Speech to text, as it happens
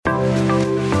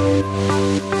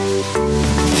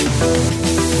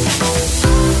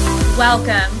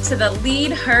Welcome to the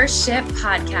Lead Her Ship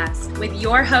podcast with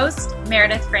your host,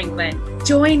 Meredith Franklin.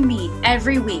 Join me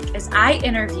every week as I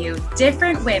interview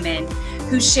different women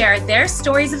who share their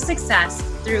stories of success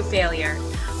through failure.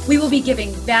 We will be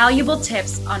giving valuable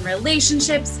tips on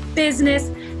relationships, business,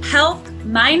 health,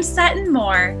 mindset, and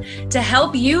more to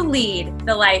help you lead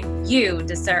the life you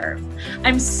deserve.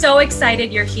 I'm so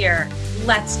excited you're here.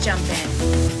 Let's jump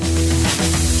in.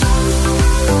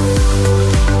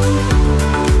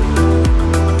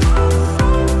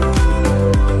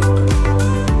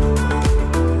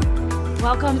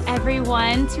 Welcome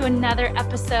everyone to another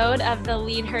episode of the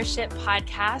Lead Her Ship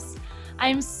podcast.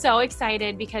 I'm so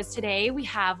excited because today we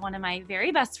have one of my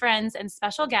very best friends and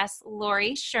special guests,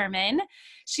 Lorrie Sherman.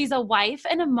 She's a wife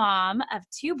and a mom of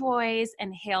 2 boys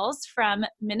and hails from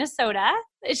Minnesota.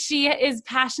 She is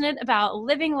passionate about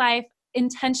living life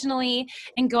intentionally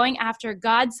and going after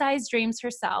God-sized dreams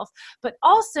herself, but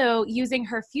also using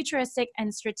her futuristic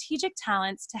and strategic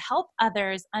talents to help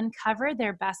others uncover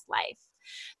their best life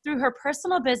through her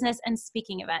personal business and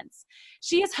speaking events.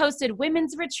 She has hosted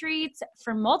women's retreats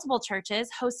for multiple churches,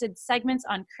 hosted segments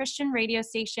on Christian radio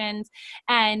stations,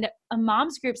 and a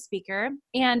mom's group speaker,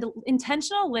 and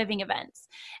intentional living events,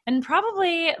 and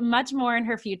probably much more in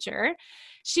her future.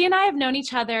 She and I have known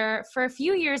each other for a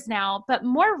few years now, but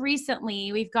more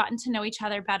recently, we've gotten to know each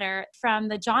other better from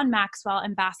the John Maxwell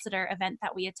Ambassador event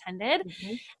that we attended.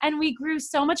 And we grew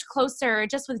so much closer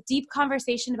just with deep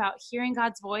conversation about hearing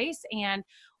God's voice and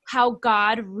how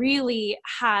God really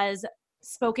has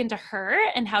spoken to her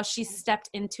and how she stepped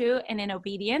into and in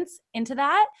obedience into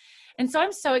that. And so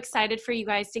I'm so excited for you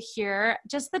guys to hear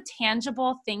just the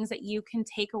tangible things that you can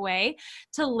take away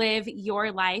to live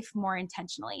your life more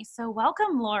intentionally. So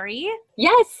welcome, Lorrie.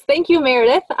 Yes, thank you,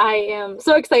 Meredith. I am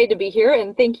so excited to be here,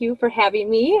 and thank you for having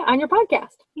me on your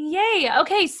podcast. Yay.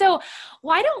 Okay, so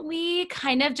why don't we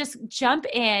kind of just jump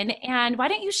in, and why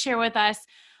don't you share with us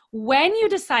when you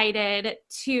decided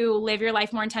to live your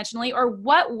life more intentionally, or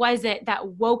what was it that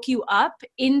woke you up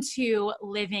into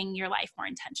living your life more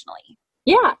intentionally?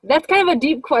 Yeah, that's kind of a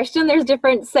deep question. There's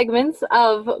different segments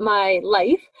of my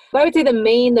life, but I would say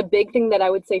the big thing that I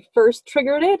would say first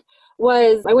triggered it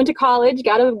was I went to college,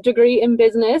 got a degree in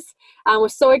business,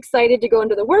 was so excited to go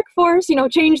into the workforce,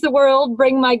 change the world,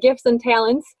 bring my gifts and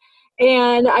talents.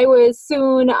 And I was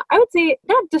soon, I would say,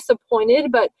 not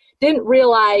disappointed, but didn't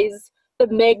realize the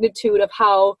magnitude of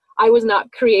how I was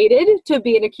not created to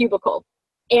be in a cubicle.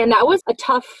 And that was a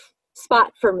tough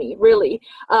spot for me, really,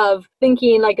 of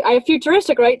thinking like I have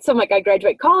futuristic, right? So I'm like, I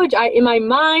graduate college, in my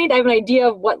mind, I have an idea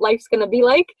of what life's going to be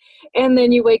like. And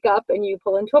then you wake up and you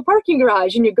pull into a parking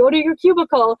garage and you go to your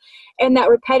cubicle, and that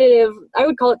repetitive, I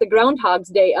would call it the Groundhog's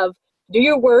Day of do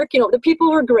your work. The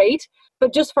people were great,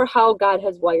 but just for how God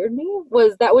has wired me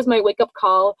that was my wake up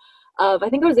call of, I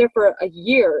think I was there for a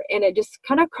year, and it just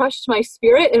kind of crushed my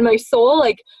spirit and my soul.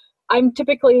 Like I'm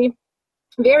typically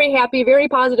very happy, very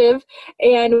positive.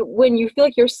 And when you feel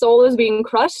like your soul is being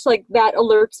crushed, like that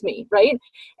alerts me, right?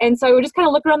 And so I would just kind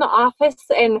of look around the office,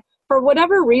 and for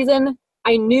whatever reason,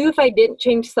 I knew if I didn't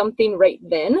change something right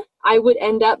then, I would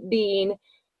end up being,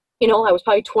 I was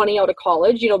probably 20 out of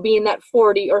college, being that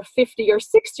 40 or 50 or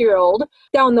 60-year-old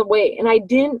down the way. And I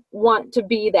didn't want to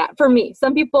be that for me.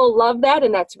 Some people love that,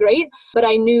 and that's great. But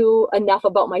I knew enough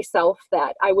about myself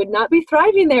that I would not be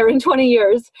thriving there in 20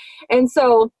 years. And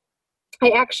so I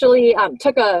actually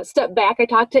took a step back. I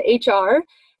talked to HR,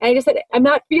 and I just said, I'm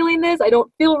not feeling this. I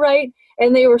don't feel right.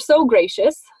 And they were so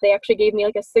gracious. They actually gave me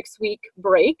like a 6-week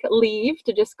leave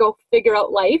to just go figure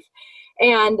out life.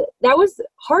 And that was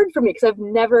hard for me because I've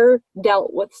never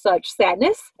dealt with such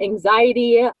sadness,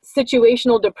 anxiety,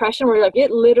 situational depression, where like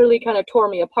it literally kind of tore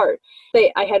me apart.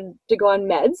 I had to go on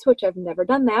meds, which I've never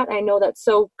done that. I know that's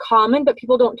so common, but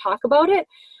people don't talk about it.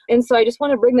 And so I just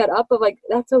want to bring that up of like,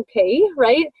 that's okay,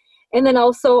 right? And then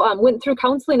also went through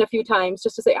counseling a few times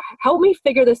just to say, help me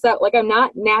figure this out. Like I'm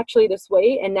not naturally this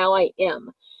way, and now I am.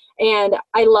 And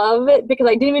I love it because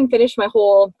I didn't even finish my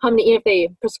whole, if they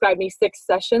prescribed me 6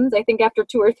 sessions, I think after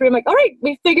 2 or 3, I'm like, all right,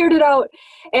 we figured it out.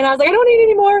 And I was like, I don't need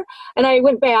any more. And I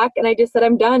went back and I just said,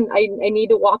 I'm done. I need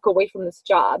to walk away from this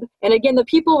job. And again, the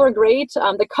people were great.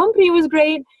 The company was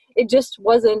great. It just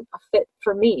wasn't a fit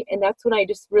for me. And that's when I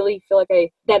just really feel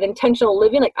like that intentional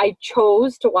living, like I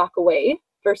chose to walk away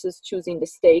versus choosing to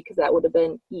stay, because that would have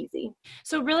been easy.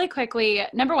 So really quickly,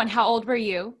 number one, how old were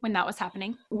you when that was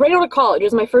happening? Right out of college. It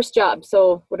was my first job.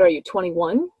 So what are you,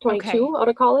 21, 22 okay. Out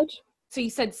of college? So you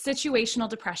said situational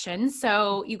depression.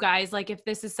 So you guys, like if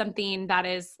this is something that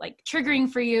is like triggering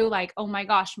for you, like, oh my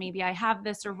gosh, maybe I have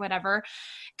this or whatever,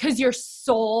 because your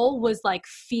soul was like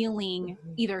feeling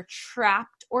either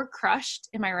trapped or crushed.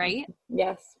 Am I right?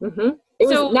 Yes. It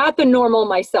was So not the normal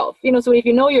myself, so if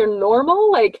you know you're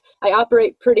normal, like I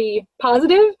operate pretty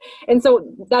positive. And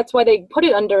so that's why they put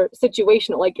it under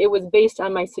situational. Like it was based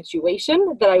on my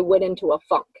situation that I went into a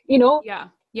funk. yeah.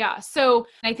 Yeah. So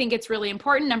I think it's really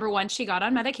important. Number one, she got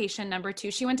on medication. Number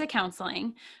two, she went to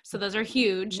counseling. So those are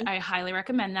huge. I highly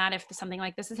recommend that if something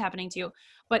like this is happening to you.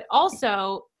 But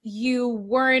also, you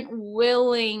weren't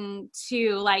willing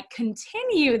to like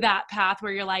continue that path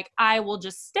where you're like, I will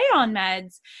just stay on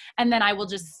meds and then I will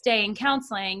just stay in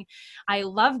counseling. I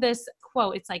love this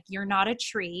quote. It's like, you're not a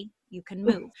tree, you can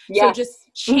move. So Yes. just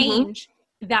change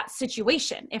that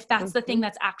situation if that's the thing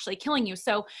that's actually killing you.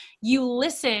 So you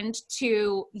listened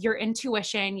to your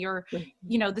intuition,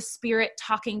 the spirit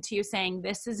talking to you saying,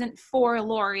 this isn't for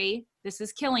Lorrie, this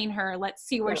is killing her, let's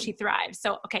see where she thrives.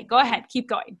 So okay, go ahead, keep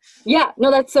going. Yeah, no,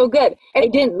 that's so good. I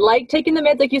didn't like taking the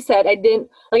meds, like you said. I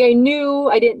knew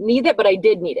I didn't need it, but I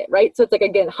did need it, right? So it's like,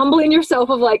 again, humbling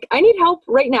yourself of like, I need help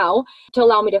right now to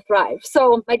allow me to thrive.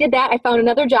 So I did that. I found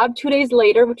another job 2 days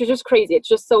later, which is just crazy. It's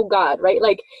just so God, right?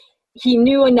 Like he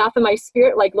knew enough in my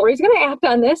spirit, like Lorrie's going to act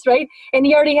on this, right? And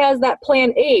he already has that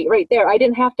plan A right there. I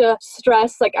didn't have to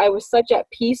stress. Like I was such at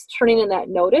peace turning in that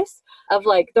notice of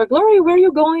like, they're like, Lorrie, where are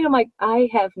you going? I'm like, I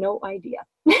have no idea.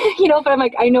 But I'm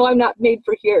like, I know I'm not made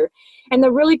for here. And the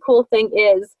really cool thing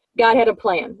is God had a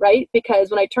plan, right?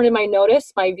 Because when I turned in my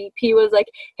notice, my VP was like,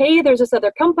 hey, there's this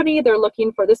other company. They're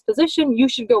looking for this position. You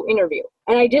should go interview.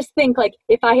 And I just think like,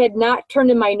 if I had not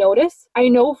turned in my notice, I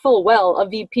know full well a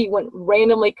VP wouldn't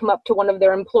randomly come up to one of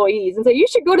their employees and say, you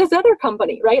should go to this other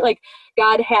company, right? Like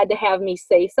God had to have me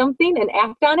say something and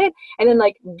act on it and then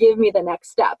like give me the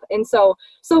next step. And so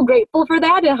grateful for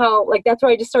that, and how like, that's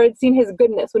where I just started seeing his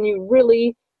goodness when you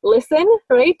really listen,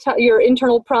 right, to your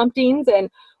internal promptings and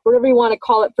whatever you want to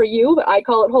call it for you, but I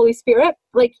call it Holy Spirit.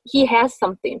 Like he has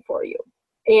something for you.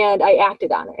 And I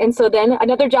acted on it. And so then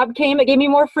another job came. It gave me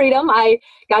more freedom. I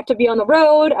got to be on the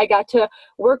road. I got to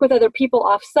work with other people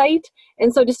off site.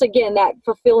 And so just again, that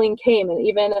fulfilling came, and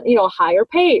even, higher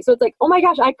pay. So it's like, oh my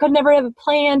gosh, I could never have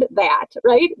planned that,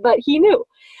 right? But he knew.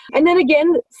 And then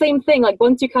again, same thing. Like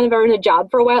once you kind of are in a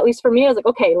job for a while, at least for me, I was like,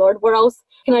 okay, Lord, where else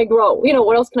can I grow?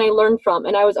 What else can I learn from?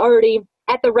 And I was already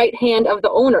at the right hand of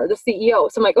the owner, the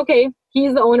CEO. So I'm like, okay,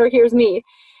 he's the owner, here's me.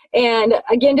 And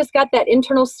again, just got that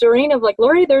internal stirring of like,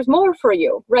 Lorrie, there's more for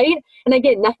you, right? And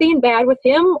again, nothing bad with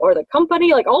him or the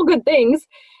company, like all good things.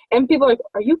 And people are like,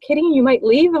 are you kidding? You might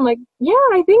leave? I'm like, yeah,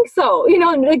 I think so.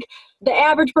 And like the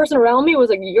average person around me was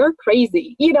like, you're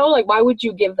crazy. Like, why would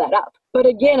you give that up? But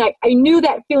again, I knew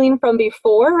that feeling from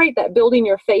before, right? That building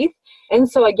your faith. And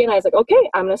so again, I was like, okay,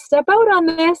 I'm going to step out on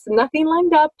this. Nothing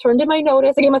lined up, turned in my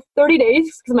notice. I gave them 30 days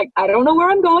because I'm like, I don't know where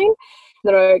I'm going.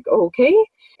 And they're like, okay.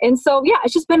 And so, yeah,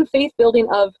 it's just been faith building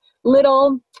of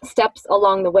little steps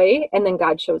along the way. And then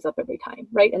God shows up every time,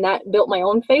 right? And that built my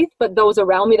own faith. But those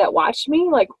around me that watched me,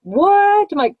 like, what?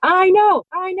 I'm like, I know.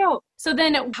 So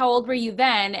then how old were you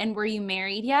then? And were you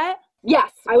married yet?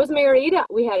 Yes, I was married.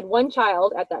 We had one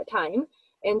child at that time.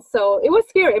 And so it was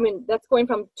scary. I mean, that's going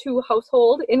from 2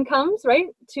 household incomes, right,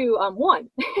 to 1.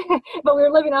 But we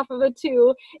were living off of a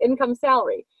 2 income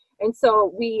salary. And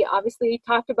so we obviously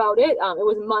talked about it. It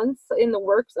was months in the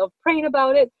works of praying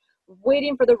about it,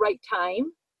 waiting for the right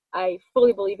time. I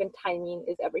fully believe in timing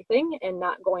is everything and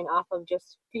not going off of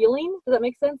just feeling. Does that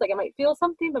make sense? Like I might feel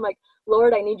something, but I'm like,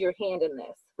 Lord, I need your hand in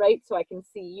this, right? So I can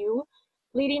see you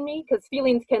leading me, because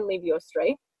feelings can leave you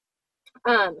astray.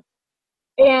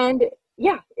 And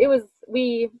yeah,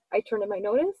 I turned in my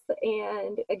notice,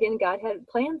 and again, God had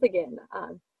plans again.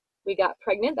 We got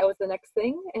pregnant. That was the next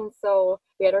thing. And so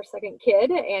we had our second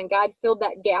kid, and God filled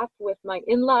that gap with my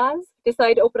in-laws,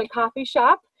 decided to open a coffee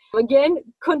shop. Again,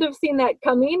 couldn't have seen that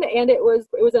coming. And it was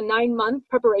a 9-month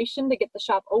preparation to get the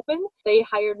shop open. They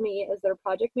hired me as their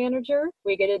project manager.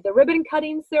 We did the ribbon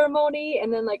cutting ceremony.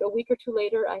 And then like a week or 2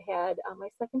 later, I had my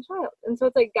second child. And so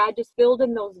it's like God just filled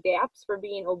in those gaps for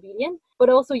being obedient, but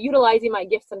also utilizing my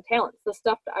gifts and talents. The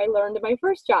stuff that I learned in my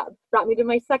first job brought me to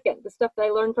my second. The stuff that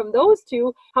I learned from those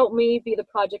 2 helped me be the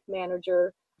project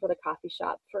manager for the coffee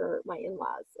shop for my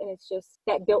in-laws. And it's just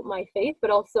that built my faith, but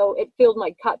also it filled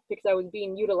my cup because I was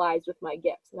being utilized with my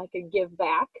gifts and I could give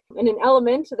back in an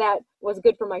element that was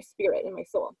good for my spirit and my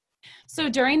soul. So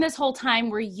during this whole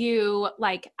time, were you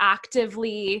like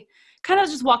actively, kind of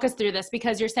just walk us through this,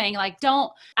 because you're saying like,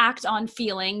 don't act on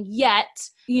feeling yet.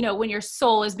 when your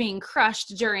soul is being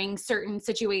crushed during certain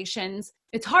situations,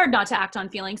 it's hard not to act on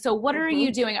feelings. So what are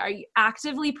you doing? Are you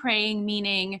actively praying?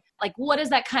 Meaning, like, what does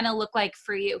that kind of look like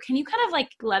for you? Can you kind of like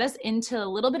let us into a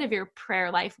little bit of your prayer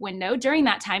life window during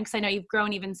that time? Because I know you've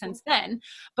grown even since then,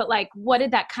 but like, what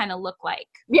did that kind of look like?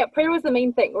 Yeah, prayer was the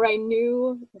main thing where I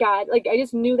knew God, like I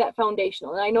just knew that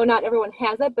foundational. And I know not everyone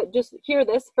has it, but just hear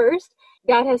this first.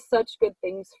 God has such good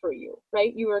things for you,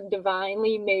 right? You are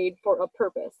divinely made for a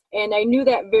purpose. And I knew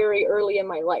that very early in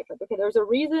my life. Like, okay, there's a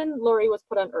reason Lorrie was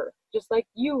put on earth, just like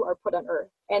you are put on earth.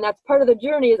 And that's part of the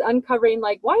journey, is uncovering,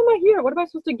 like, why am I here? What am I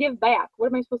supposed to give back? What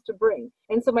am I supposed to bring?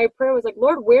 And so my prayer was like,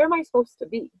 Lord, where am I supposed to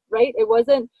be? Right? It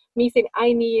wasn't me saying,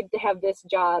 I need to have this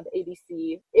job,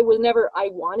 ABC. It was never, I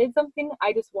wanted something.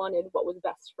 I just wanted what was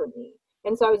best for me.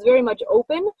 And so I was very much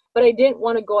open, but I didn't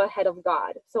want to go ahead of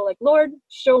God. So like, Lord,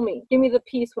 show me, give me the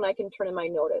peace when I can turn in my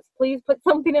notice. Please put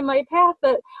something in my path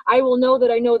that I will know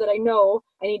that I know that I know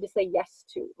I need to say yes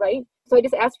to, right? So I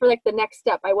just asked for like the next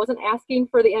step. I wasn't asking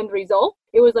for the end result.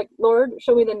 It was like, Lord,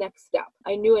 show me the next step.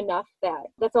 I knew enough that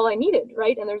that's all I needed,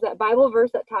 right? And there's that Bible verse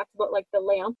that talks about like the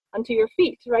lamp unto your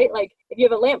feet, right? Like if you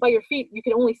have a lamp by your feet, you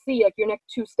can only see like your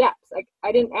next 2 steps. Like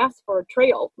I didn't ask for a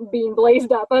trail being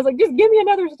blazed up. I was like, just give me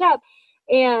another step.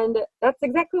 And that's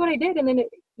exactly what I did. And then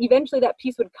eventually that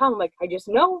peace would come. Like, I just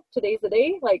know today's the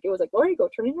day. Like, it was like, Lorrie, go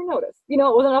turn in your notice. It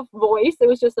wasn't enough voice. It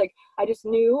was just like, I just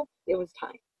knew it was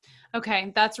time.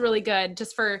 Okay, that's really good.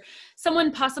 Just for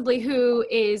someone possibly who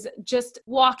is just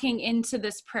walking into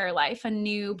this prayer life, a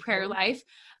new prayer life,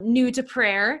 new to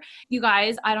prayer. You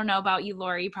guys, I don't know about you,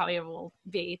 Lorrie, you probably will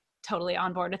be totally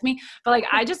on board with me, but like,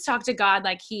 I just talk to God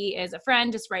like he is a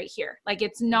friend just right here. Like,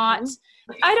 it's not,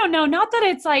 I don't know, not that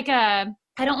it's like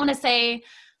I don't want to say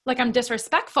like I'm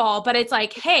disrespectful, but it's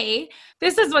like, hey,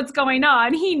 this is what's going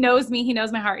on. He knows me. He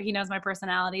knows my heart. He knows my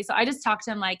personality. So I just talk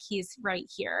to him like he's right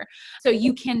here. So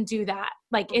you can do that.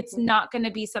 Like, it's not going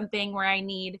to be something where I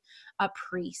need a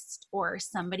priest or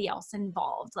somebody else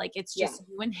involved. Like, it's just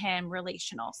you and him,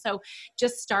 relational. So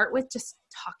just start with just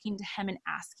talking to him and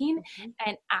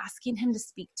asking him to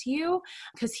speak to you,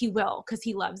 because he will, because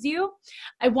he loves you.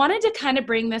 I wanted to kind of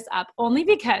bring this up only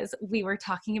because we were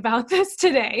talking about this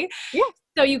today. Yeah.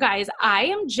 So you guys, I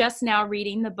am just now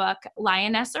reading the book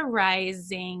Lioness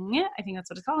Arising. I think that's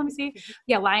what it's called. Let me see.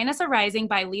 Yeah, Lioness Arising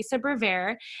by Lisa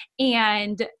Brevere.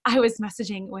 And I was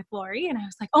messaging with Lorrie and I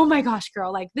was like, oh my gosh,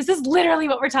 girl, like this is literally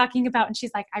what we're talking about. And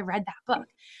she's like, I read that book.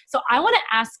 So I want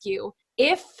to ask you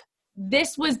if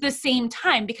this was the same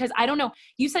time, because I don't know,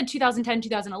 you said 2010,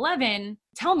 2011.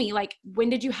 Tell me, like, when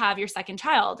did you have your second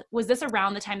child? Was this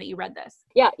around the time that you read this?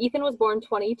 Yeah, Ethan was born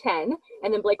 2010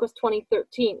 and then Blake was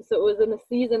 2013. So it was in the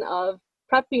season of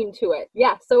prepping to it.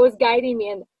 Yeah, so it was guiding me.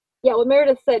 And yeah, what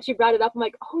Meredith said, she brought it up. I'm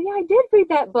like, oh yeah, I did read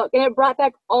that book. And it brought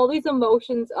back all these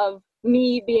emotions of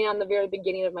me being on the very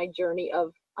beginning of my journey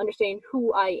of understanding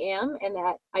who I am and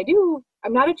that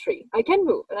I'm not a tree. I can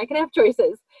move and I can have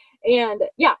choices. And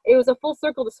yeah, it was a full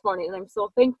circle this morning. And I'm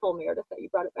so thankful, Meredith, that you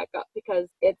brought it back up, because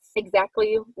it's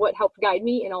exactly what helped guide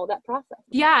me in all that process.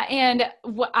 Yeah. And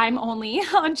I'm only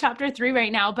on chapter 3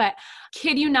 right now, but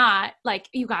kid you not, like,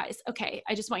 you guys, okay,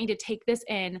 I just want you to take this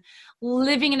in.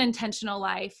 Living an intentional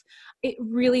life, it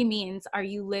really means, are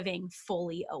you living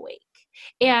fully awake?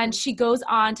 And she goes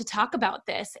on to talk about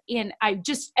this. And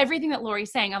everything that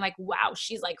Lorrie's saying, I'm like, wow,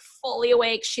 she's like fully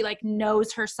awake. She like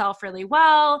knows herself really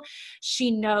well.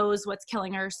 She knows what's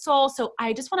killing her soul. So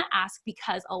I just want to ask,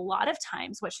 because a lot of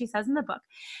times what she says in the book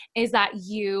is that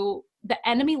the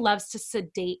enemy loves to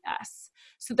sedate us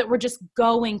so that we're just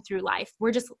going through life.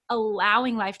 We're just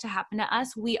allowing life to happen to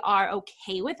us. We are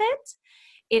okay with it.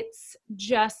 It's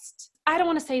just, I don't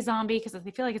want to say zombie because I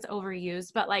feel like it's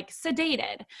overused, but like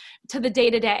sedated to the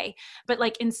day-to-day. But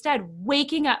like instead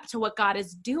waking up to what God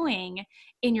is doing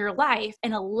in your life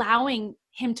and allowing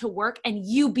him to work and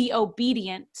you be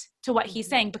obedient to what he's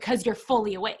saying because you're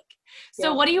fully awake.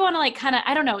 So what do you want to like kind of,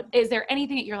 I don't know, is there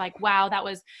anything that you're like, wow, that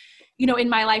was, in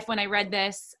my life when I read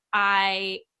this,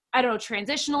 I don't know,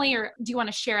 transitionally, or do you want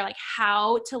to share like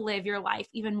how to live your life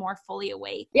even more fully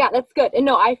awake? Yeah, that's good. And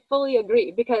no, I fully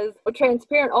agree, because we're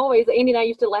transparent always. Andy and I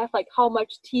used to laugh like how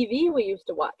much TV we used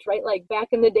to watch, right? Like back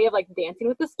in the day of like Dancing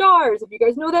with the Stars, if you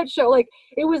guys know that show, like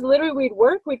it was literally, we'd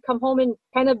work, we'd come home and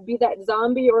kind of be that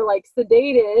zombie or like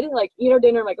sedated, like eat our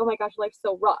dinner, I'm like, oh my gosh, life's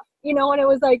so rough, and it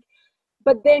was like,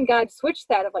 but then God switched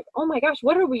that of like, oh my gosh,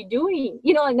 what are we doing?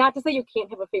 And not to say you can't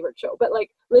have a favorite show, but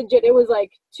like legit, it was like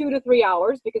 2 to 3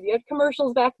 hours, because you had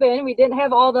commercials back then. We didn't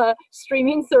have all the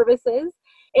streaming services.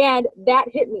 And that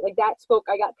hit me, like that spoke,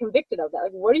 I got convicted of that.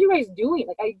 Like, what are you guys doing?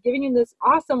 Like, I've given you this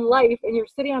awesome life and you're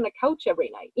sitting on a couch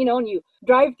every night, and you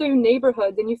drive through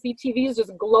neighborhoods and you see TVs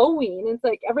just glowing. And it's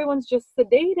like, everyone's just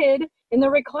sedated in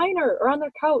their recliner or on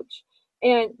their couch.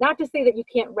 And not to say that you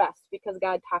can't rest, because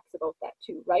God talks about that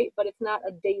too, right? But it's not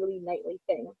a daily, nightly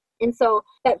thing. And so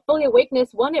that fully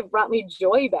awakeness, one, it brought me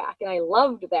joy back, and I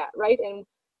loved that, right? And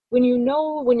when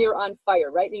you're on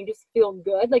fire, right, and you just feel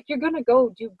good, like, you're going to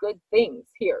go do good things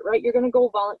here, right? You're going to go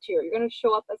volunteer. You're going to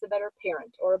show up as a better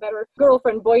parent or a better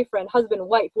girlfriend, boyfriend, husband,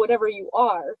 wife, whatever you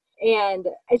are. And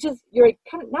it's just, you're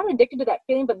kind of not addicted to that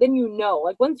feeling, but then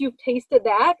like, once you've tasted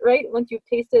that, right, once you've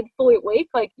tasted fully awake,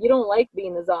 like, you don't like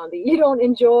being a zombie. You don't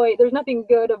enjoy, there's nothing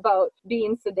good about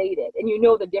being sedated, and you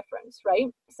know the difference, right?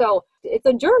 So it's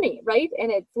a journey, right?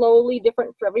 And it's slowly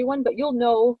different for everyone, but you'll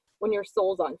know when your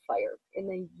soul's on fire, and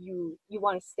then you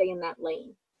want to stay in that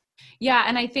lane. Yeah.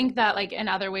 And I think that, like, in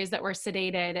other ways that we're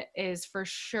sedated is for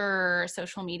sure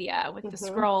social media with the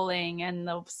scrolling and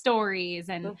the stories.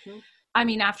 And I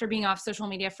mean, after being off social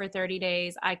media for 30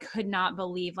 days, I could not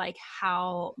believe, like,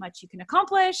 how much you can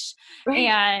accomplish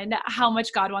and how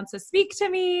much God wants to speak to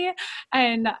me.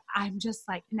 And I'm just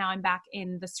like, now I'm back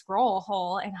in the scroll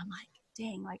hole, and I'm like,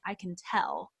 dang, like, I can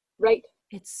tell. Right.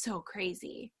 It's so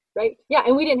crazy. Right. Yeah.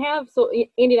 And we didn't have, so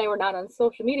Andy and I were not on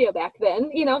social media back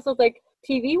then, so it's like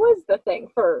TV was the thing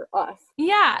for us.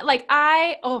 Yeah. Like,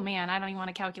 oh man, I don't even want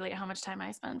to calculate how much time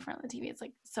I spend in front of the TV. It's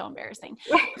like so embarrassing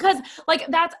because, like,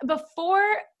 that's before,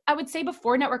 I would say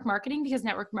before network marketing, because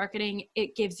network marketing,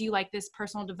 it gives you like this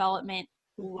personal development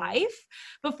life.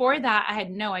 Before that, I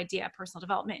had no idea personal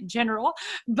development in general,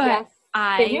 but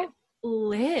I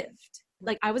lived,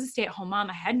 like, I was a stay-at-home mom.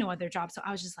 I had no other job. So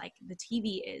I was just like, the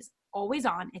TV is always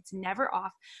on. It's never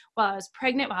off. While I was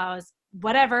pregnant, while I was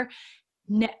whatever,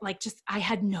 like, just, I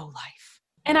had no life.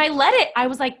 And I let it. I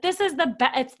was like, this is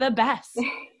it's the best.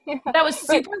 But I was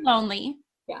super lonely.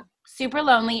 Yeah. Super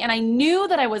lonely. And I knew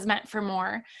that I was meant for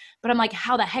more, but I'm like,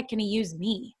 how the heck can he use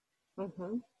me?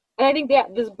 And I think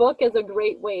that this book is a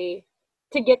great way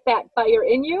to get that fire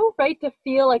in you, right? To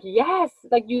feel like, yes,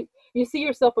 like you see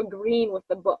yourself agreeing with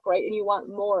the book, right? And you want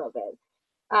more of it.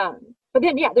 But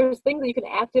then, there's things that you can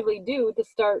actively do to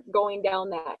start going down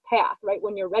that path, right?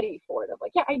 When you're ready for it, of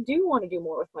like, I do want to do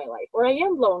more with my life, or I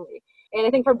am lonely. And I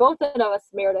think for both of us,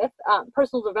 Meredith,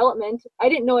 personal development, I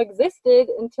didn't know existed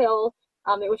until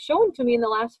it was shown to me in the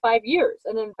last 5 years.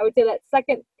 And then I would say that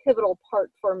second pivotal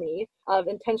part for me of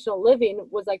intentional living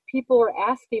was, like, people were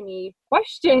asking me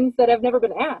questions that have never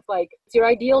been asked. Like, it's your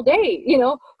ideal day,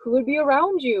 who would be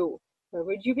around you? Where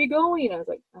would you be going? I was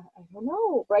like, I don't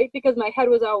know, right? Because my head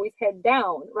was always head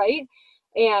down, right?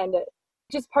 And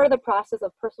just part of the process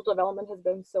of personal development has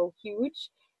been so huge.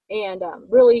 And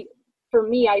really, for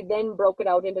me, I then broke it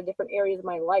out into different areas of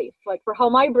my life. Like, for how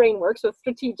my brain works with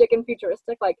strategic and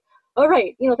futuristic, like, all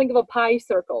right, think of a pie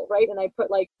circle, right? And I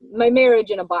put, like, my marriage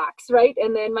in a box, right?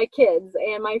 And then my kids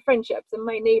and my friendships and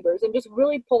my neighbors, and just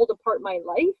really pulled apart my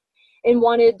life. And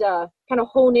wanted to kind of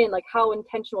hone in, like, how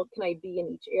intentional can I be in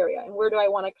each area, and where do I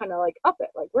want to kind of, like, up it,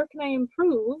 like, where can I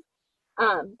improve,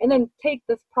 and then take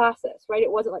this process, right?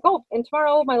 It wasn't like, oh, and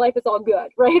tomorrow my life is all good,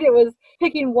 right? It was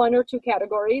picking one or two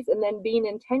categories and then being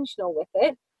intentional with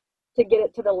it to get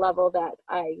it to the level that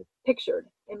I pictured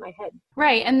in my head.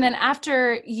 Right. And then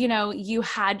after, you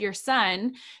had your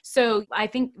son, so I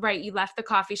think, right, you left the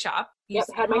coffee shop.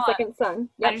 Had my second son.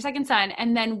 Had your second son.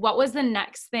 And then what was the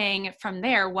next thing from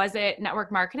there? Was it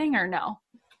network marketing or no?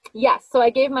 Yes. So I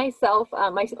gave myself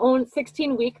my own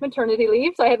 16-week maternity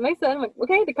leave. So I had my son. I'm like,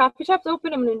 okay, the coffee shop's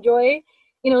open. I'm going to enjoy,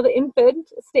 the infant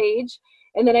stage.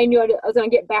 And then I knew I was going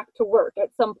to get back to work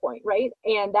at some point, right?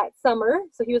 And that summer,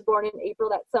 so he was born in April,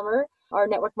 that summer, our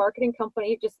network marketing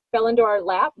company just fell into our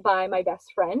lap by my best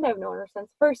friend. I've known her since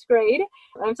first grade.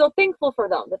 And I'm so thankful for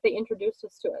them that they introduced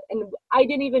us to it. And I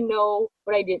didn't even know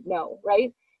what I didn't know,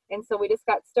 right? And so we just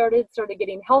got started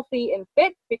getting healthy and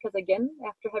fit, because, again,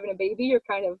 after having a baby, you're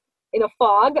kind of in a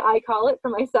fog, I call it, for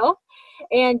myself,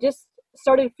 and just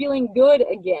started feeling good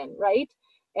again, right?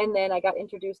 And then I got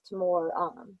introduced to more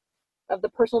of the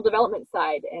personal development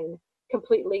side, and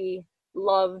completely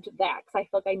loved that, because I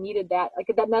felt like I needed that, like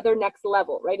that another next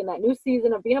level, right? In that new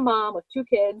season of being a mom with 2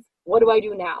 kids, what do I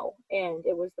do now? And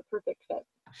it was the perfect fit.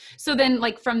 So then,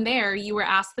 like, from there, you were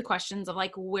asked the questions of,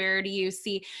 like, where do you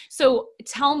see? So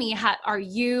tell me, are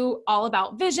you all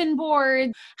about vision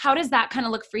boards? How does that kind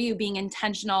of look for you, being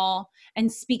intentional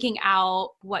and speaking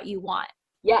out what you want?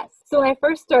 Yes. So when I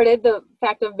first started, the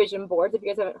fact of vision boards, if you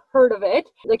guys haven't heard of it,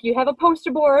 like, you have a poster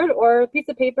board or a piece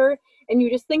of paper, and you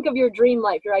just think of your dream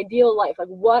life, your ideal life, like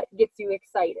what gets you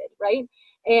excited, right?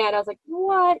 And I was like,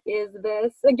 what is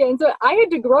this again? So I had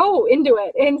to grow into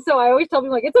it. And so I always tell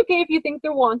people, like, it's okay if you think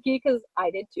they're wonky, because I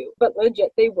did too, but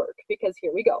legit, they work, because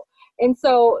here we go. And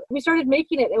so we started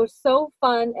making it. It was so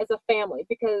fun as a family,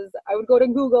 because I would go to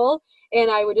Google and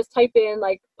I would just type in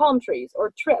like palm trees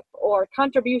or trip or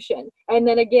contribution. And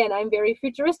then again, I'm very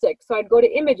futuristic. So I'd go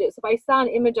to images. If I saw an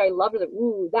image I loved, like,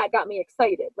 ooh, that got me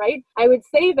excited, right? I would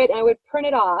save it and I would print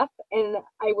it off and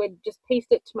I would just paste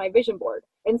it to my vision board.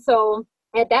 And so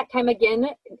at that time, again,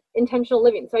 intentional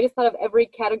living. So I just thought of every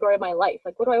category of my life.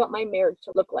 Like, what do I want my marriage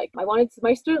to look like? I wanted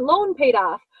my student loan paid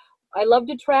off. I love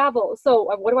to travel. So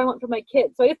what do I want for my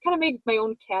kids? So I just kind of made my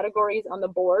own categories on the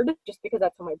board, just because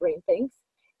that's how my brain thinks.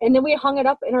 And then we hung it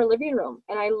up in our living room.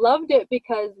 And I loved it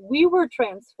because we were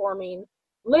transforming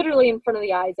literally in front of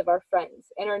the eyes of our friends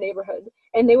in our neighborhood.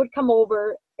 And they would come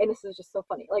over, and this is just so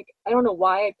funny. Like, I don't know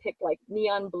why I picked like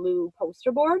neon blue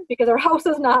poster board, because our house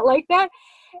is not like that.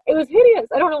 It was hideous.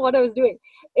 I don't know what I was doing.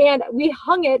 And we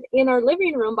hung it in our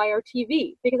living room by our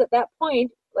TV, because at that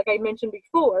point, like I mentioned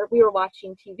before, we were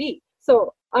watching TV.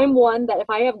 So I'm one that if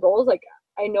I have goals, like,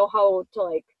 I know how to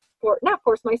like, not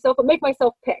force myself, but make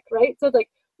myself pick, right? So it's like,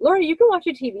 Lorrie, you can watch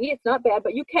your TV. It's not bad,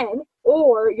 but you can.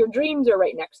 Or your dreams are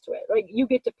right next to it, right? You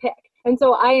get to pick. And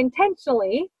so I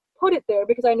intentionally put it there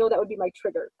because I know that would be my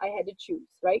trigger. I had to choose,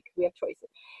 right? Because we have choices.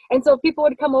 And so people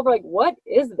would come over like, what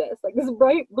is this? Like this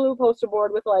bright blue poster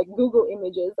board with like Google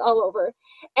images all over.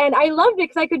 And I loved it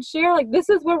because I could share like, this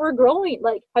is where we're growing.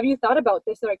 Like, have you thought about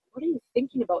this? They're like, what are you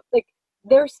thinking about? Like,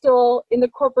 they're still in the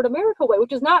corporate America way,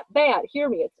 which is not bad. Hear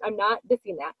me. I'm not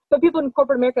dissing that. But people in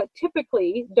corporate America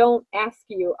typically don't ask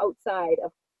you outside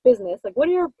of business, like, what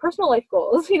are your personal life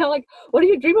goals? You know, like, what do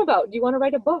you dream about? Do you want to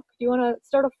write a book? Do you want to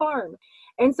start a farm?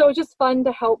 And so it's just fun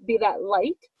to help be that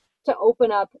light to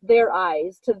open up their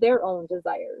eyes to their own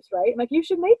desires, right? Like, you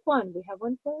should make one. We have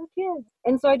one for our kids.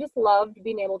 And so I just loved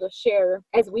being able to share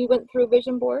as we went through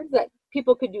vision boards that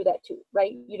people could do that too,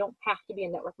 right? You don't have to be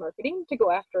in network marketing to go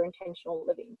after intentional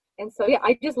living. And so, yeah,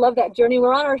 I just love that journey.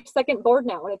 We're on our second board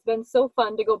now, and it's been so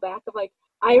fun to go back of like,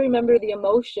 I remember the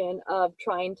emotion of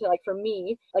trying to, like, for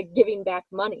me, like giving back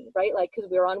money, right? Like, because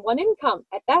we were on one income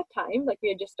at that time, like we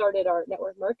had just started our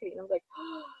network marketing. I was like,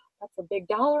 oh, that's a big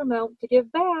dollar amount to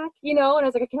give back, you know? And I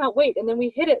was like, I cannot wait. And then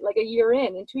we hit it like a year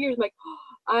in 2 years, I'm like, oh,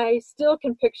 I still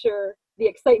can picture the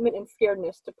excitement and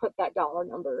scaredness to put that dollar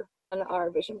number on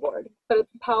our vision board. But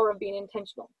it's the power of being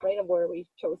intentional, right? Of where we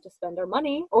chose to spend our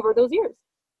money over those years.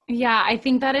 Yeah, I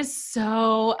think that is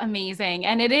so amazing.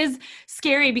 And it is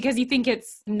scary because you think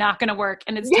it's not going to work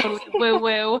and it's totally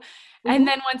woo-woo. And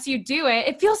then once you do it,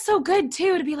 it feels so good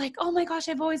too, to be like, oh my gosh,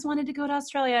 I've always wanted to go to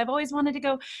Australia. I've always wanted to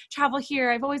go travel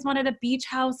here. I've always wanted a beach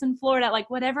house in Florida, like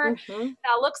whatever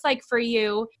that looks like for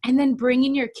you. And then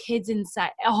bringing your kids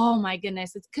inside. Oh my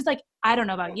goodness. It's because, like, I don't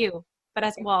know about you, but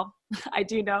as well, I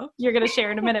do know you're going to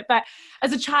share in a minute. But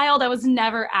as a child, I was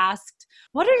never asked,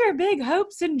 what are your big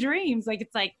hopes and dreams? Like,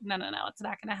 it's like, no, it's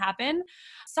not going to happen.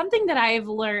 Something that I've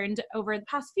learned over the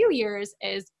past few years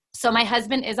is, so my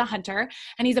husband is a hunter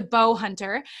and he's a bow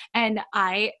hunter. And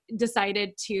I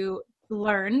decided to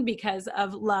learn because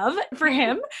of love for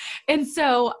him. And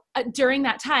so during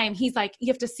that time, he's like,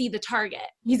 you have to see the target.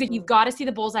 He's like, you've got to see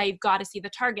the bullseye. You've got to see the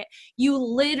target. You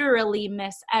literally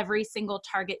miss every single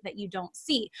target that you don't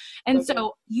see. And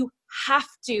so you have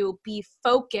to be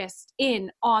focused in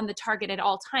on the target at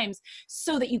all times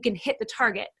so that you can hit the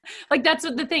target. Like, that's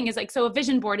what the thing is, like, so a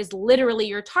vision board is literally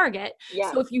your target.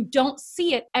 So if you don't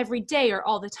see it every day or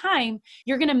all the time,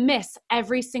 you're going to miss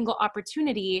every single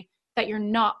opportunity that you're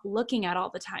not looking at all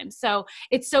the time. So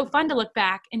it's so fun to look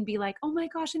back and be like, oh my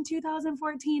gosh, in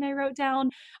 2014, I wrote down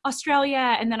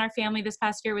Australia. And then our family this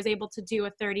past year was able to do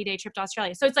a 30-day trip to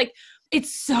Australia. So it's like,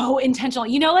 it's so intentional.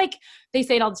 You know, like they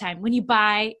say it all the time, when you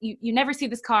buy, you never see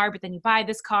this car, but then you buy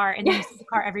this car and then you see the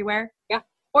car everywhere.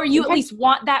 Or you at least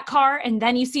want that car and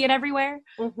then you see it everywhere.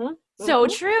 So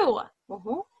true.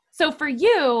 So for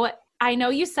you, I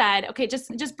know you said, okay,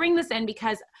 just bring this in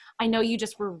because I know you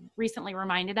just were recently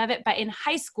reminded of it, but in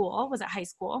high school, was it high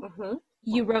school?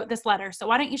 You wrote this letter. So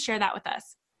why don't you share that with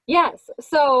us? Yes.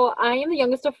 So I am the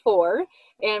youngest of four,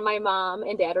 and my mom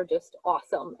and dad are just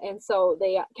awesome. And so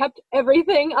they kept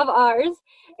everything of ours.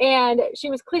 And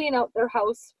she was cleaning out their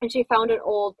house, and she found an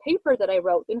old paper that I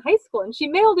wrote in high school, and she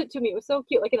mailed it to me. It was so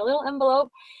cute, like in a little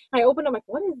envelope. And I opened it, I'm like,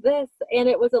 what is this? And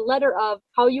it was a letter of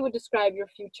how you would describe your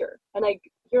future. And like,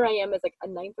 here I am as like a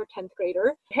 9th or 10th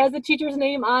grader. It has the teacher's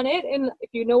name on it. And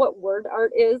if you know what word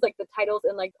art is, like the titles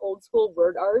in like old school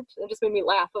word art, it just made me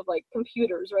laugh of like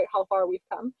computers, right? How far we've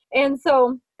come. And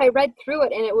so I read through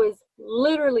it, and it was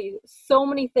literally so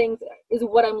many things is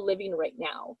what I'm living right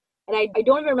now. And I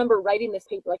don't even remember writing this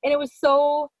paper. And it was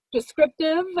so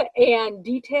descriptive and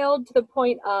detailed to the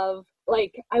point of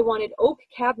like, I wanted oak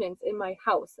cabinets in my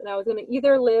house, and I was going to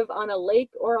either live on a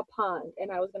lake or a pond,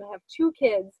 and I was going to have 2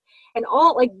 kids, and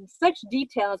all like such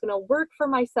detail. I was going to work for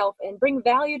myself and bring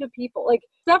value to people, like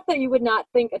stuff that you would not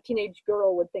think a teenage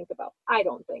girl would think about. I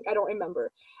don't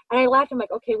remember. And I laughed. I'm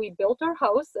like, okay, we built our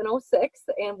house in '06,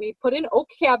 and we put in oak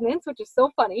cabinets, which is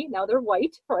so funny. Now they're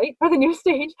white, right, for the new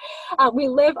stage. We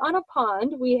live on a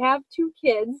pond. We have 2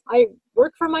 kids. I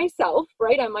work for myself,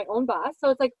 right? I'm my own boss. So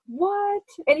it's like, what?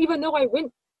 And even though I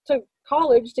went to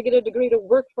college to get a degree to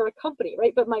work for a company,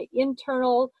 right? But my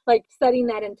internal, like setting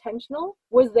that intentional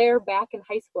was there back in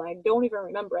high school. I don't even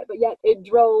remember it, but yet it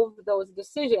drove those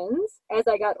decisions as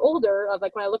I got older of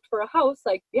like, when I looked for a house,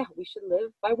 like, yeah, we should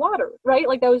live by water, right?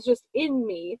 Like that was just in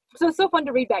me. So it's so fun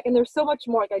to read back. And there's so much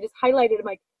more. Like I just highlighted, I'm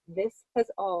like, this has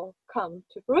all come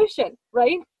to fruition,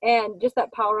 right? And just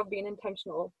that power of being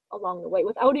intentional along the way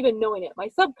without even knowing it. My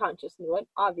subconscious knew it,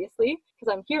 obviously,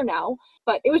 because I'm here now.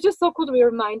 But it was just so cool to be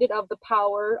reminded of the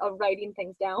power of writing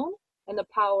things down and the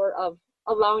power of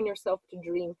allowing yourself to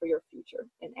dream for your future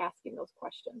and asking those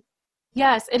questions.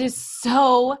 Yes, it is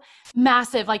so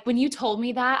massive. Like when you told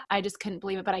me that, I just couldn't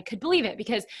believe it, but I could believe it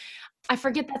because I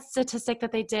forget that statistic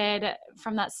that they did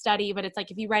from that study, but it's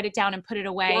like if you write it down and put it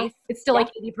away, Yes. it's still like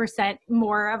 80%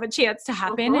 more of a chance to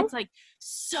happen. It's like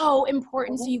so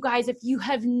important. So you guys, if you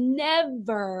have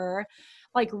never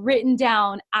like written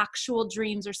down actual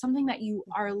dreams or something that you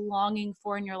are longing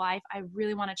for in your life, I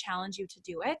really want to challenge you to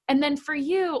do it. And then for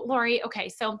you, Lorrie, okay,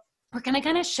 so we're going to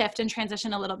kind of shift and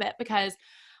transition a little bit because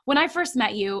when I first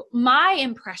met you, my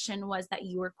impression was that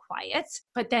you were quiet,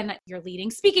 but then you're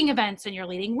leading speaking events and you're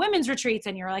leading women's retreats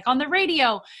and you're like on the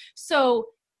radio. So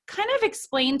kind of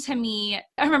explain to me,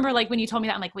 I remember like when you told me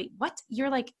that, I'm like, wait, what?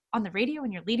 You're like on the radio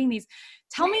and you're leading these.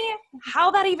 Tell me how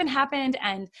that even happened.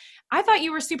 And I thought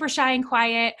you were super shy and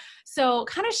quiet. So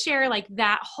kind of share like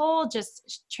that whole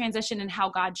just transition and how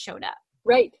God showed up.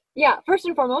 Right. Yeah. First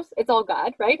and foremost, it's all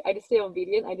God, right? I just stay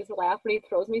obedient. I just laugh when he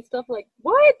throws me stuff like,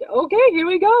 what? Okay, here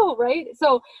we go. Right.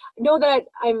 So know that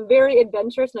I'm very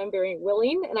adventurous and I'm very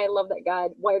willing. And I love that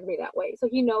God wired me that way. So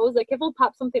he knows like if he'll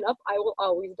pop something up, I will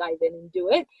always dive in and do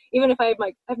it. Even if I'm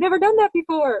like, I've never done that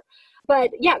before. But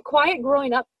yeah, quiet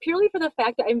growing up purely for the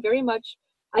fact that I'm very much,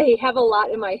 I have a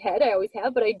lot in my head. I always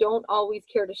have, but I don't always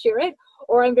care to share it.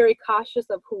 Or I'm very cautious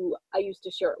of who I used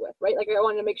to share it with, right? Like I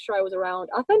wanted to make sure I was around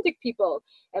authentic people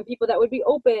and people that would be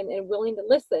open and willing to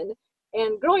listen.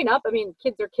 And growing up, I mean,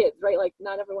 kids are kids, right? Like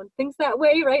not everyone thinks that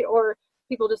way, right? Or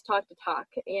people just talk to talk.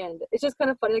 And it's just kind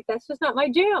of funny. Like that's just not my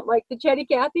jam. Like the chatty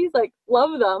Cathy's, like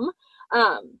love them.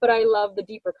 But I love the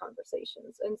deeper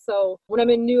conversations. And so when I'm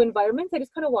in new environments, I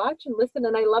just kind of watch and listen.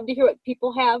 And I love to hear what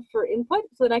people have for input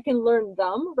so that I can learn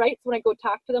them, right? So when I go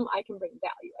talk to them, I can bring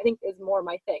value, I think is more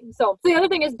my thing. So the other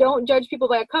thing is don't judge people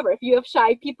by a cover. If you have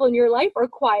shy people in your life or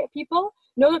quiet people,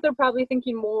 know that they're probably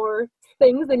thinking more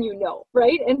things than you know,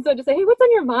 right? And so just say, hey, what's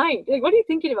on your mind? Like, what are you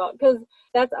thinking about? Because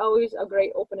that's always a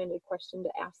great open-ended question to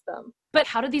ask them. But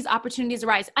how did these opportunities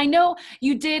arise? I know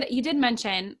you did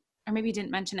mention, or maybe you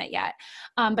didn't mention it yet,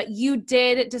 but you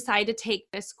did decide to take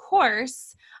this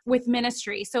course with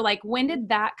ministry. So like, when did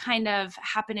that kind of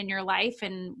happen in your life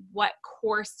and what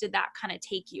course did that kind of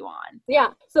take you on? Yeah.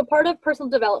 So part of personal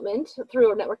development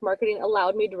through network marketing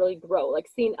allowed me to really grow, like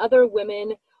seeing other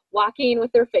women walking with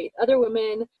their faith, other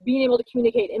women being able to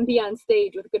communicate and be on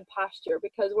stage with good posture,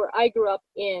 because where I grew up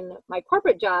in my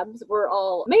corporate jobs were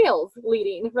all males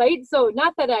leading, right? So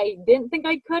not that I didn't think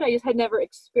I could, I just had never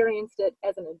experienced it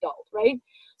as an adult, right?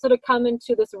 So to come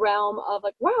into this realm of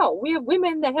like, wow, we have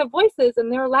women that have voices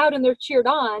and they're loud and they're cheered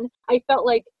on, I felt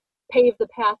like paved the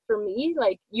path for me,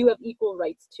 like you have equal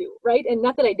rights too, right? And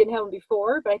not that I didn't have them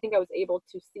before, but I think I was able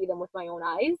to see them with my own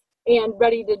eyes and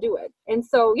ready to do it. And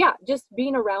so, yeah, just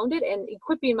being around it and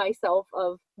equipping myself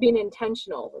of being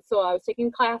intentional. So I was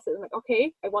taking classes, like,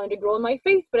 okay, I wanted to grow in my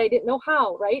faith, but I didn't know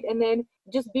how, right? And then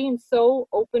just being so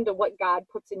open to what God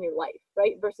puts in your life,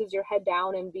 right? Versus your head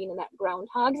down and being in that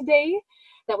Groundhog's Day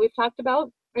that we've talked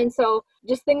about. And so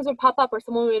just things would pop up, or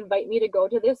someone would invite me to go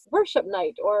to this worship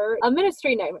night or a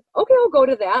ministry night. Okay, I'll go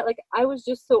to that. Like I was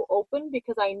just so open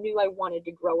because I knew I wanted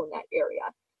to grow in that area.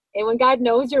 And when God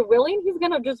knows you're willing, he's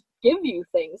going to just give you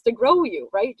things to grow you,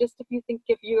 right? Just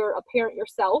if you're a parent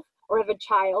yourself or have a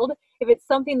child, if it's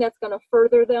something that's going to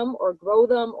further them or grow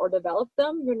them or develop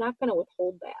them, you're not going to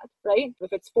withhold that, right?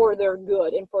 If it's for their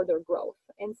good and for their growth.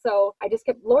 And so I just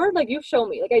kept, Lord, like you show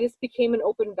me, like I just became an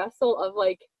open vessel of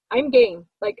like, I'm game.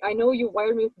 Like, I know you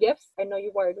wired me with gifts. I know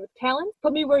you wired me with talents.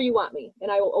 Put me where you want me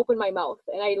and I will open my mouth.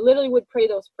 And I literally would pray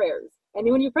those prayers. And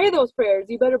when you pray those prayers,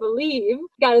 you better believe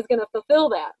God is going to fulfill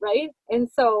that, right? And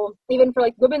so even for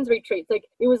like women's retreats, like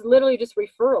it was literally just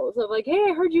referrals of like, hey,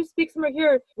 I heard you speak somewhere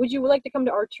here. Would you like to come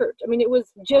to our church? I mean, it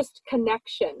was just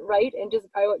connection, right? And just,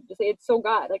 I would just say it's so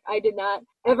God. Like I did not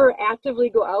ever actively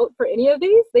go out for any of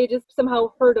these. They just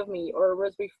somehow heard of me or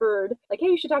was referred like, hey,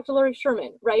 you should talk to Lorrie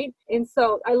Sherman, right? And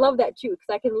so I love that too, because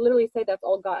I can literally say that's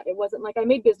all God. It wasn't like I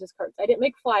made business cards. I didn't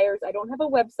make flyers. I don't have a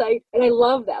website. And I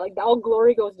love that. Like all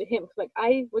glory goes to him. Like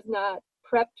I was not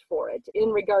prepped for it in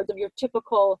regards of your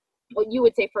typical, what you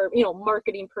would say for,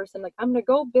 marketing person, like I'm going to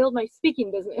go build my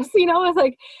speaking business. It's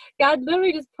like God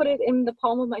literally just put it in the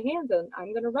palm of my hands and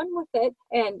I'm going to run with it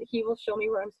and he will show me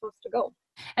where I'm supposed to go.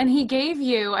 And he gave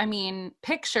you,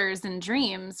 pictures and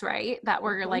dreams, right? That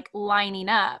were like lining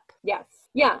up. Yes.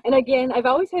 Yeah. And again, I've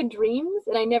always had dreams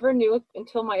and I never knew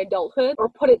until my adulthood, or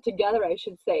put it together, I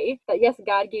should say, that yes,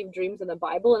 God gave dreams in the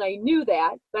Bible. And I knew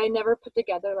that, but I never put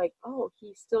together like, oh,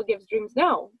 he still gives dreams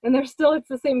now. And it's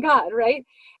the same God, right?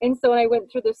 And so when I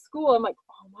went through this school, I'm like,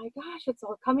 oh my gosh, it's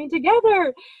all coming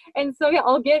together. And so yeah,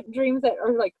 I'll get dreams that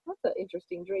are like, that's an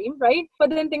interesting dream, right?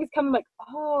 But then things come like,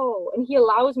 oh, and he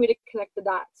allows me to connect the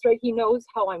dots, right? He knows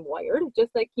how I'm wired,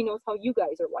 just like he knows how you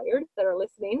guys are wired that are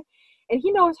listening. And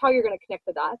he knows how you're going to connect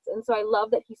the dots. And so I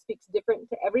love that he speaks different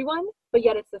to everyone, but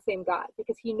yet it's the same God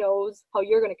because he knows how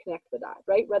you're going to connect the dot,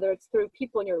 right? Whether it's through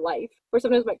people in your life, or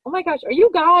sometimes I'm like, oh my gosh, are you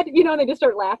God? And they just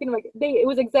start laughing. I'm like, it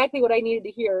was exactly what I needed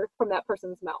to hear from that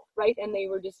person's mouth, right? And they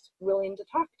were just willing to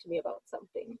talk to me about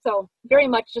something. So very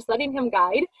much just letting him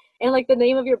guide. And like the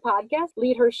name of your podcast,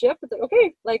 Lead Her Ship. It's like,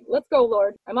 okay, like, let's go,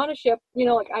 Lord. I'm on a ship,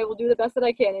 like I will do the best that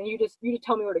I can. And you just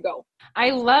tell me where to go. I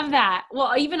love that.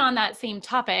 Well, even on that same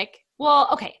topic,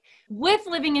 okay, with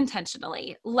living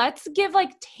intentionally, let's give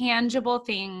like tangible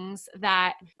things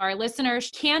that our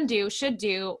listeners can do, should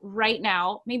do right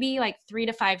now, maybe like 3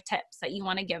 to 5 tips that you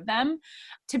want to give them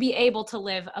to be able to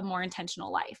live a more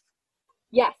intentional life.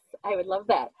 Yes, I would love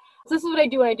that. So this is what I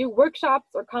do when I do workshops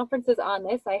or conferences on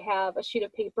this. I have a sheet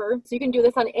of paper, so you can do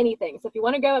this on anything. So if you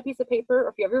want to grab a piece of paper, or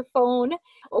if you have your phone,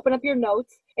 open up your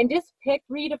notes and just pick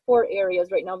 3 to 4 areas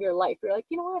right now of your life. You're like,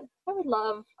 you know what? I would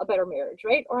love a better marriage,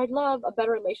 right? Or I'd love a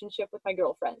better relationship with my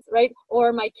girlfriends, right?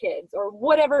 Or my kids, or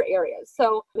whatever areas.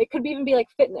 So it could even be like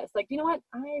fitness. Like, you know what?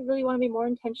 I really want to be more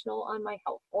intentional on my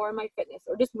health or my fitness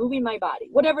or just moving my body,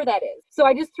 whatever that is. So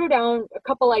I just threw down a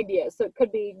couple ideas. So it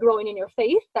could be growing in your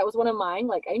faith. That was one of mine.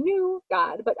 Like I knew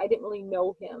God, but I didn't really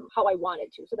know him how I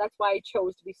wanted to. So that's why I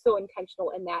chose to be so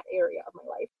intentional in that area of my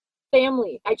life.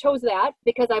 Family. I chose that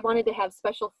because I wanted to have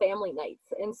special family nights.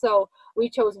 And so we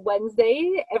chose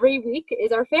Wednesday every week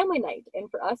is our family night. And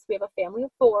for us, we have a family of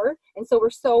 4. And so we're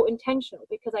so intentional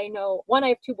because I know, one, I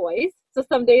have 2 boys. So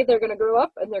someday they're going to grow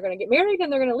up and they're going to get married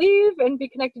and they're going to leave and be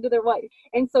connected to their wife.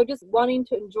 And so just wanting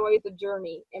to enjoy the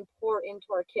journey and pour into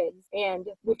our kids. And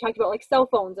we've talked about like cell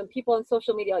phones and people on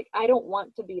social media. Like, I don't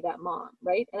want to be that mom,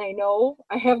 right? And I know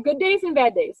I have good days and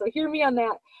bad days. So hear me on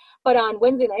that. But on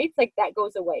Wednesday nights, like that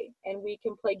goes away and we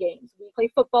can play games. We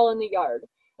play football in the yard.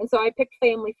 And so I picked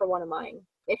family for one of mine.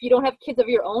 If you don't have kids of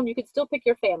your own, you could still pick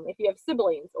your family. If you have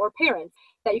siblings or parents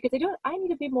that you could say, you know what, I need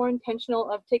to be more intentional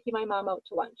of taking my mom out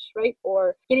to lunch, right?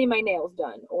 Or getting my nails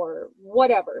done or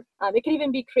whatever. It could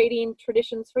even be creating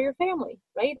traditions for your family,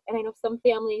 right? And I know some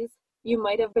families, you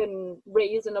might have been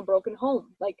raised in a broken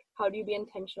home. Like, how do you be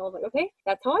intentional? Like, okay,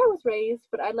 that's how I was raised,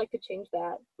 but I'd like to change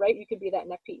that, right? You could be that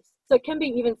next piece. So it can be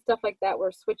even stuff like that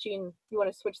where you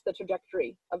want to switch the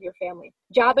trajectory of your family.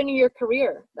 Job into your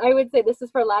career. I would say this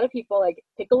is for a lot of people, like,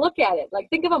 take a look at it.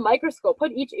 Like, think of a microscope.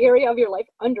 Put each area of your life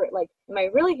under it. Like, am I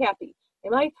really happy?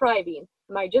 Am I thriving?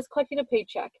 Am I just collecting a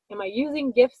paycheck? Am I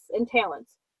using gifts and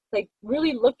talents? Like,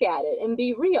 really look at it and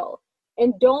be real.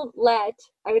 And don't let,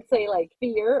 I would say, like,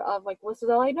 fear of like, well, this is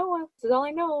all I know. This is all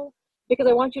I know. Because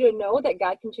I want you to know that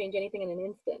God can change anything in an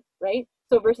instant, right?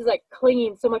 So versus like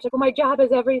clinging so much, like, well, my job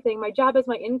is everything. My job is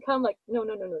my income. Like, no.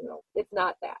 It's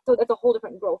not that. So that's a whole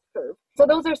different growth curve. So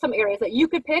those are some areas that you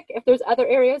could pick if there's other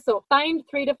areas. So find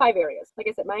 3 to 5 areas. Like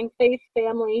I said, mine, faith,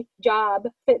 family, job,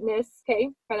 fitness, okay,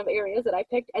 kind of areas that I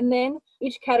picked. And then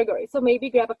each category. So maybe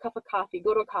grab a cup of coffee,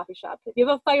 go to a coffee shop. If you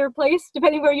have a fireplace,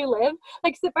 depending where you live,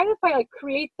 like sit by the fire, like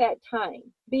create that time.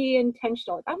 Be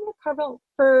intentional. Like, I'm going to carve out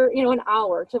for, an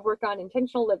hour to work on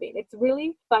intentional living. It's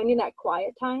really finding that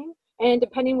quiet time. And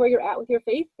depending where you're at with your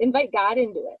faith, invite God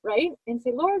into it, right? And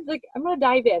say, Lord, like, I'm going to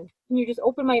dive in. Can you just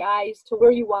open my eyes to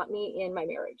where you want me in my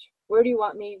marriage? Where do you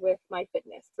want me with my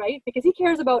fitness, right? Because he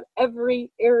cares about every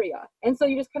area. And so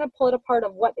you just kind of pull it apart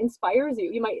of what inspires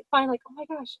you. You might find like, oh my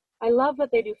gosh, I love that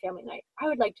they do family night. I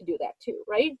would like to do that too,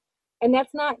 right? And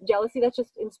that's not jealousy, that's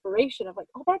just inspiration of like,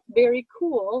 oh, that's very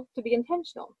cool to be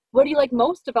intentional. What do you like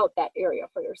most about that area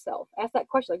for yourself? Ask that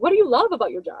question. Like, what do you love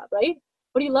about your job, right?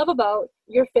 What do you love about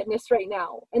your fitness right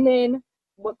now? And then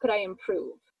what could I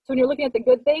improve? So when you're looking at the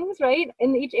good things, right,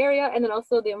 in each area, and then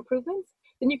also the improvements,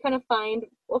 then you kind of find,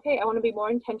 okay, I want to be more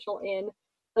intentional in,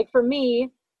 like for me,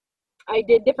 I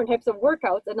did different types of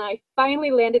workouts and I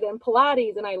finally landed in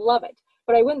Pilates and I love it.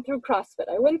 But I went through CrossFit,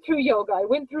 I went through yoga, I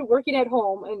went through working at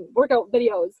home and workout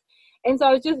videos. And so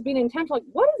I was just being intentional, like,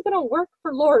 what is going to work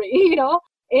for Lorrie,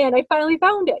 And I finally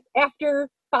found it after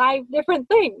 5 different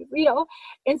things,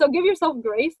 And so give yourself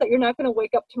grace that you're not going to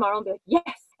wake up tomorrow and be like,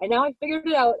 yes, and now I figured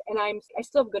it out, and I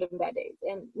still have good and bad days.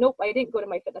 And nope, I didn't go to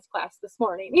my fitness class this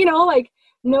morning, like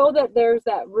know that there's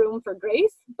that room for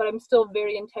grace, but I'm still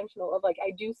very intentional of like,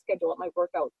 I do schedule up my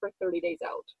workout for 30 days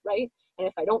out, right? And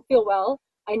if I don't feel well,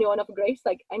 I know enough grace,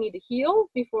 like I need to heal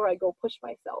before I go push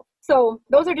myself. So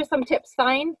those are just some tips.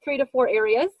 Find 3 to 4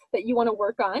 areas that you want to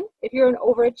work on. If you're an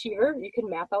overachiever, you can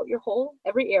map out your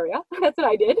every area. That's what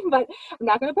I did, but I'm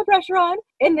not going to put pressure on.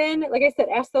 And then, like I said,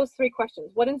 ask those 3 questions.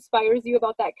 What inspires you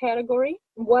about that category?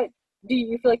 What do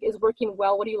you feel like is working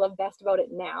well? What do you love best about it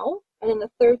now? And then the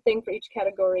third thing for each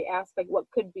category, ask like, what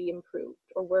could be improved,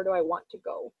 or where do I want to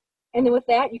go? And then with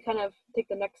that, you kind of take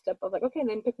the next step of like, okay, and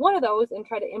then pick one of those and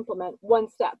try to implement one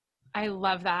step. I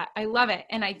love that. I love it.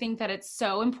 And I think that it's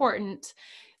so important.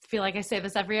 I feel like I say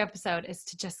this every episode, is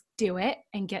to just do it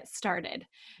and get started.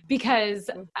 Because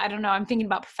I don't know, I'm thinking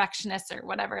about perfectionists or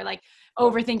whatever, like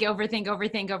overthink,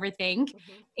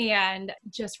 and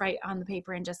just write on the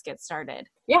paper and just get started.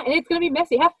 Yeah. And it's going to be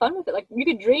messy. Have fun with it. Like you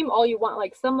could dream all you want.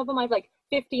 Like some of them I've like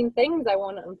 15 things I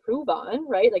want to improve on,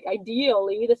 right? Like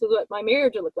ideally, this is what my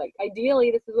marriage would look like. Ideally,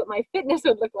 this is what my fitness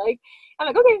would look like. I'm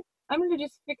like, okay, I'm going to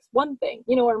just fix one thing,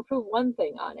 or improve one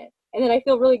thing on it. And then I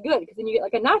feel really good because then you get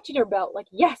like a notch in your belt. Like,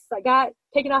 yes, I got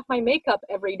taking off my makeup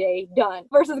every day done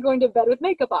versus going to bed with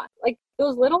makeup on. Like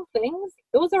those little things,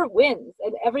 those are wins.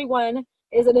 And everyone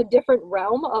is in a different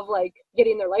realm of like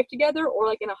getting their life together or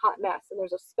like in a hot mess. And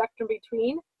there's a spectrum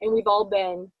between, and we've all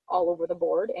been all over the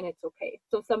board, and it's okay.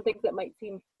 So some things that might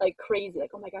seem like crazy, like,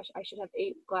 oh my gosh, I should have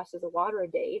 8 glasses of water a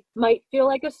day, might feel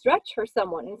like a stretch for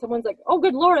someone. And someone's like, oh,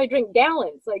 good Lord, I drink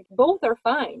gallons. Like both are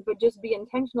fine, but just be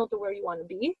intentional to where you want to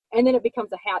be. And then it becomes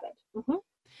a habit. Mm-hmm.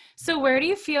 So where do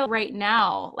you feel right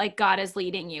now like God is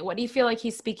leading you? What do you feel like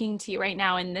he's speaking to you right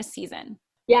now in this season?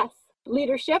 Yes.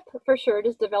 Leadership, for sure,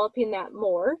 just developing that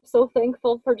more. So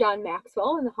thankful for John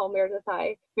Maxwell and how Meredith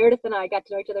and I got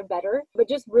to know each other better, but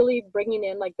just really bringing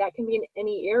in like that can be in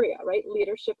any area, right?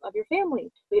 Leadership of your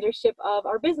family, leadership of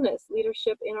our business,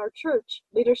 leadership in our church,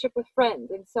 leadership with friends.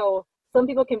 And so some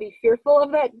people can be fearful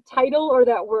of that title or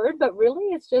that word, but really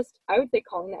it's just, I would say,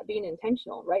 calling that being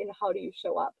intentional, right? And how do you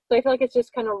show up? So I feel like it's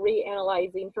just kind of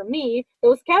reanalyzing for me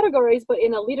those categories, but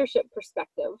in a leadership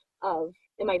perspective of,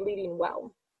 am I leading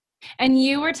well? And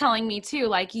you were telling me too,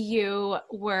 like you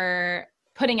were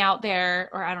putting out there,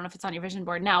 or I don't know if it's on your vision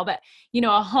board now, but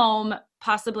a home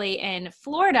possibly in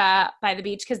Florida by the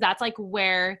beach, because that's like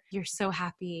where you're so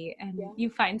happy and you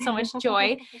find so much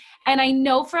joy. And I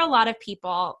know for a lot of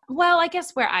people, well, I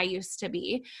guess where I used to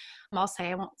be, I'll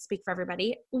say, I won't speak for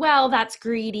everybody, well, that's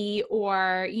greedy,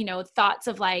 or, thoughts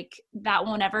of like, that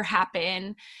won't ever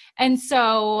happen. And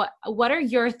so what are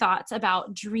your thoughts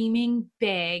about dreaming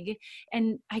big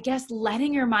and I guess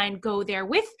letting your mind go there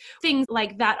with things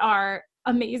like that are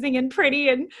amazing and pretty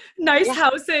and nice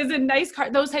houses and nice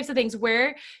cars, those types of things?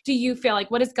 Where do you feel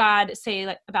like, what does God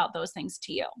say about those things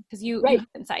to you? Because you have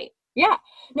insight. Yeah.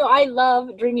 No, I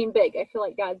love dreaming big. I feel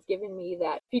like God's given me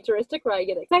that futuristic where I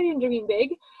get excited and dreaming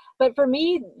big. But for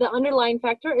me, the underlying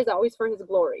factor is always for his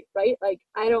glory, right? Like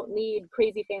I don't need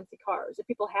crazy fancy cars. If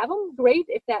people have them, great.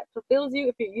 If that fulfills you,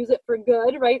 if you use it for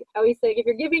good, right? I always say, if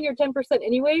you're giving your 10%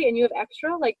 anyway and you have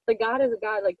extra, like the God is a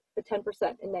God, like the 10%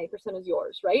 and 90% is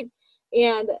yours, right?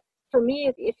 And for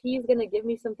me, if he's going to give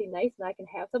me something nice and I can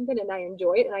have something and I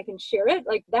enjoy it and I can share it,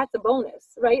 like that's a bonus,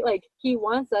 right? Like he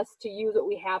wants us to use what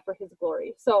we have for his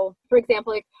glory. So for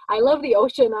example, like I love the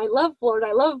ocean. I love Florida.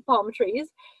 I love palm trees.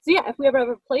 So yeah, if we ever have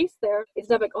a place there, it's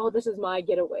not like, oh, this is my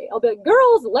getaway. I'll be like,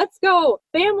 girls, let's go.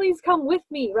 Families come with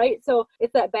me, right? So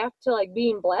it's that back to like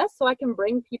being blessed so I can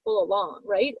bring people along,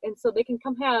 right? And so they can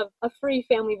come have a free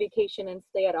family vacation and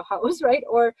stay at a house, right?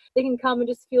 Or they can come and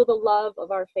just feel the love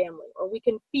of our family, or we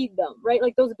can feed them, right?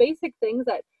 Like those basic things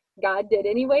that God did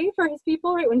anyway for his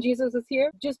people, right? When Jesus was here,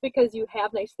 just because you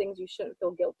have nice things, you shouldn't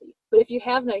feel guilty. But if you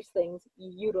have nice things,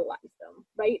 utilize them,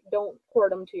 right? Don't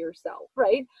hoard them to yourself,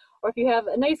 right? Or if you have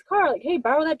a nice car, like, hey,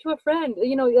 borrow that to a friend.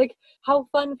 Like how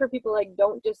fun for people, like,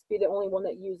 don't just be the only one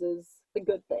that uses the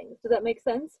good things. Does that make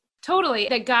sense? Totally.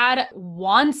 That God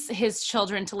wants his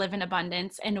children to live in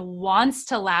abundance and wants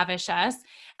to lavish us.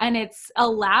 And it's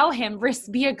allow him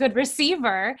be a good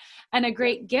receiver and a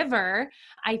great giver.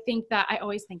 I think that I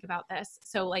always think about this.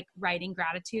 So like writing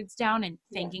gratitudes down and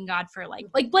thanking God for like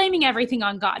blaming everything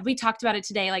on God. We talked about it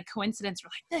today, like coincidence. We're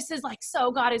like, this is like,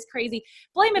 so God is crazy.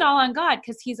 Blame it all on God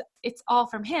because it's all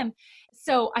from him.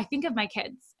 So I think of my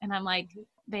kids and I'm like,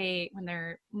 when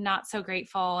they're not so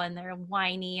grateful and they're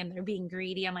whiny and they're being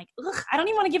greedy, I'm like, ugh, I don't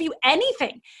even want to give you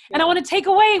anything. And I want to take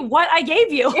away what I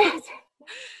gave you. Yes.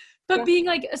 But being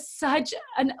like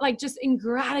like just in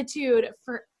gratitude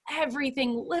for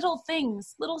everything, little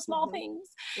things, little small things,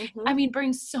 I mean,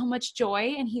 brings so much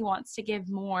joy, and he wants to give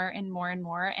more and more and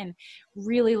more and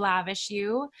really lavish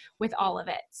you with all of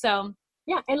it. So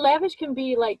yeah, and lavish can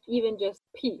be like even just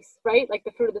peace, right? Like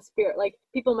the fruit of the spirit. Like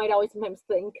people might always sometimes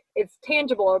think it's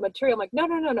tangible or material. I'm like,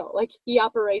 no. Like he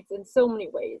operates in so many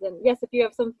ways. And yes, if you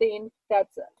have something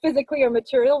that's physically or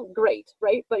material, great,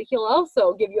 right? But he'll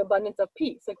also give you abundance of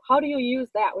peace. Like how do you use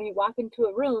that? When you walk into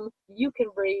a room, you can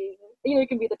bring, you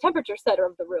can be the temperature setter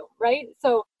of the room, right?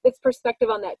 So it's perspective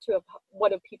on that too, of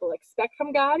what do people expect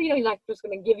from God. He's not just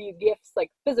going to give you gifts, like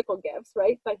physical gifts,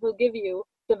 right? But he'll give you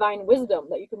divine wisdom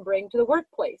that you can bring to the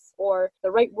workplace, or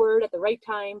the right word at the right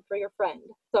time for your friend.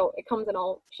 So it comes in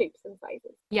all shapes and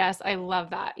sizes. Yes, I love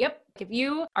that. Yep. If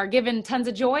you are given tons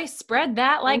of joy, spread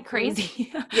that like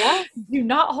crazy. Yes. Do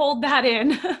not hold that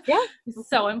in. Yeah.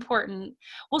 So important.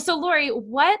 Well, so Lorrie,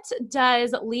 what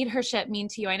does leadership mean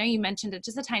to you? I know you mentioned it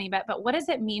just a tiny bit, but what does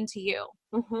it mean to you?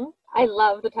 I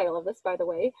love the title of this, by the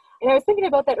way. And I was thinking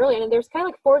about that earlier, and there's kind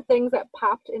of like 4 things that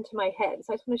popped into my head.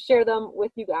 So I just want to share them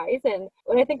with you guys. And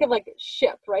when I think of like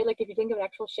ship, right? Like if you think of an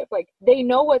actual ship, like they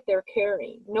know what they're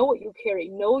carrying, know what you carry,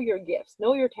 know your gifts,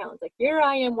 know your talents. Like here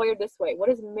I am wired this way. What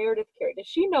does Meredith carry? Does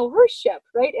she know her ship,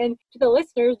 right? And to the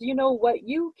listeners, do you know what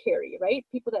you carry, right?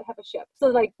 People that have a ship. So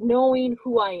like knowing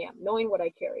who I am, knowing what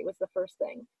I carry was the first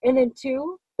thing. And then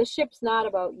 2, the ship's not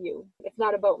about you. It's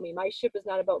not about me. My ship is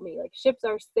not about me. Like ships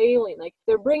are sailing, like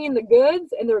they're bringing the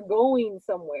goods and they're going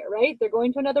somewhere, right? They're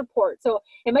going to another port. So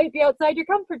it might be outside your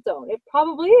comfort zone. It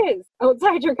probably is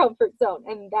outside your comfort zone.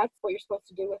 And that's what you're supposed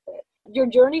to do with it. Your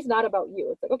journey's not about you.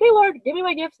 It's like, okay, Lord, give me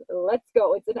my gifts. Let's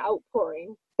go. It's an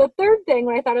outpouring. The third thing,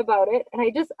 when I thought about it, and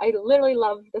I literally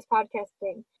love this podcast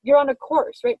thing. You're on a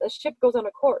course, right? The ship goes on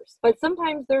a course, but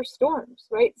sometimes there's storms,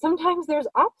 right? Sometimes there's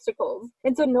obstacles.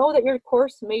 And so know that your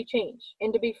course may change,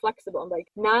 and to be flexible, like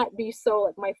not be so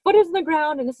like my foot is in the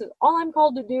ground and this is all I'm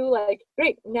called to do. Like,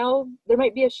 great, now there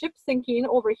might be a ship sinking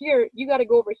over here. You got to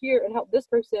go over here and help this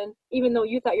person, even though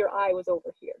you thought your eye was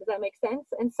over here. Does that make sense?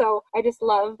 And so I just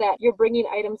love that you're bringing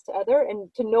items to other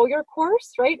and to know your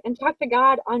course, right? And talk to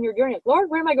God on your journey. Like, Lord,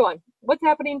 where am I going? What's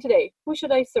happening today? Who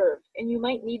should I serve? And you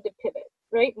might need to pivot,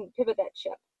 right? And pivot that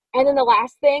ship. And then the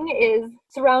last thing is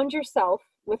surround yourself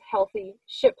with healthy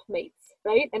shipmates,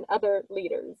 right? And other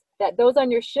leaders. That those on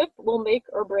your ship will make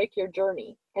or break your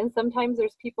journey. And sometimes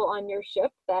there's people on your ship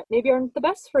that maybe aren't the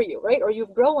best for you, right? Or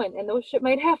you've grown and those ship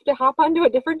might have to hop onto a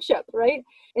different ship, right?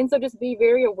 And so just be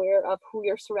very aware of who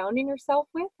you're surrounding yourself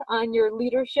with on your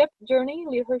leadership journey,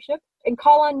 and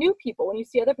call on new people when you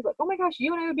see other people. Like, oh my gosh,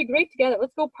 you and I would be great together.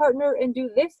 Let's go partner and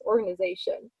do this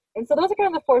organization. And so those are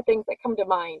kind of the 4 things that come to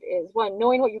mind is 1,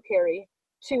 knowing what you carry.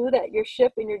 2, that your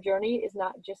ship and your journey is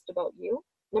not just about you.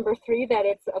 Number 3, that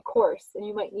it's a course and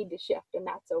you might need to shift, and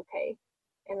that's okay.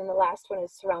 And then the last one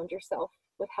is surround yourself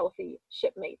with healthy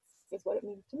shipmates is what it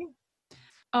means to me.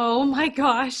 Oh my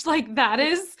gosh. Like that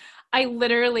is, I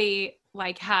literally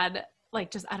like had like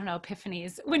just, I don't know,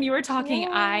 epiphanies when you were talking.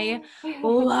 Yeah. I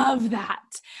love that.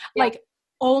 Yeah. Like,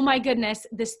 oh my goodness,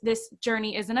 this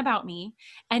journey isn't about me,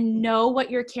 and know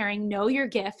what you're carrying, know your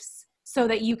gifts so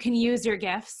that you can use your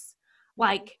gifts.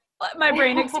 Like my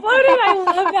brain exploded. I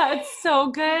love that. It's so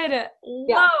good.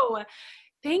 Whoa. Yeah.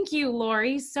 Thank you,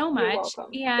 Lorrie, so much. You're welcome.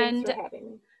 And thanks for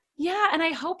having me. Yeah. And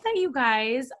I hope that you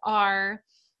guys are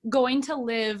going to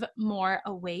live more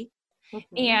awake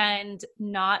and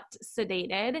not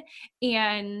sedated,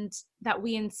 and that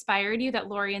we inspired you, that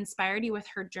Lorrie inspired you with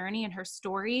her journey and her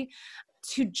story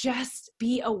to just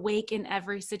be awake in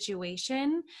every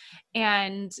situation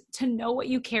and to know what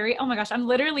you carry. Oh my gosh,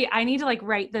 I need to like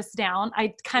write this down.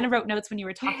 I kind of wrote notes when you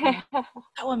were talking.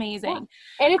 So amazing.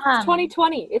 Yeah. And it's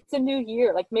 2020. It's a new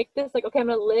year. Like make this like, okay, I'm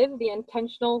going to live the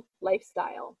intentional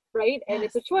lifestyle, right? And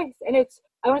Yes. it's a choice. And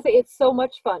I want to say it's so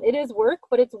much fun. It is work,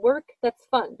 but it's work that's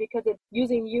fun because it's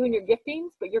using you and your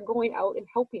giftings, but you're going out and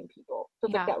helping people. So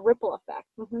it's like Yeah. that ripple effect.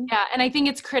 Yeah. And I think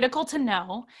it's critical to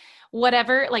know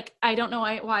whatever, like, I don't know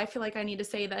why I feel like I need to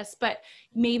say this, but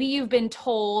maybe you've been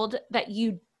told that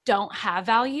you don't have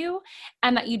value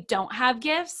and that you don't have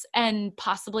gifts. And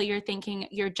possibly you're thinking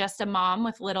you're just a mom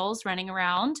with littles running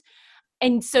around.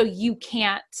 And so you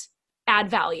can't add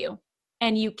value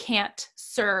and you can't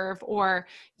serve or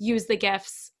use the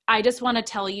gifts. I just want to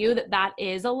tell you that that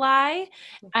is a lie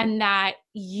and that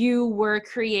you were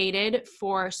created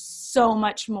for so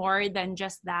much more than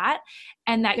just that,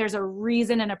 and that there's a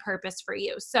reason and a purpose for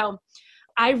you. So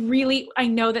I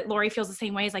know that Lorrie feels the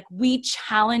same way. Is like, we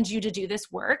challenge you to do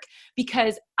this work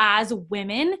because as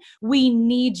women, we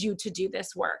need you to do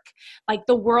this work. Like,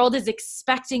 the world is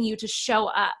expecting you to show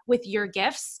up with your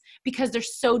gifts because they're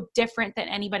so different than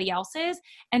anybody else's.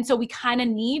 And so we kind of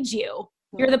need you.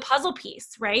 You're the puzzle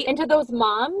piece, right? And to those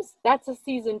moms, that's a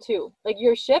season too. Like,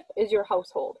 your ship is your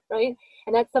household, right?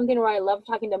 And that's something where I love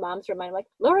talking to moms who are like,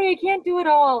 Lorrie, I can't do it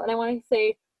all. And I want to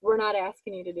say, we're not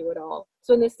asking you to do it all.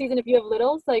 So in this season, if you have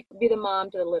littles, like, be the mom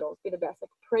to the littles, be the best,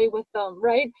 like, pray with them,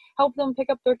 right? Help them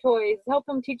pick up their toys, help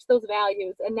them teach those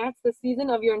values. And that's the season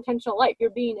of your intentional life.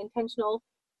 You're being intentional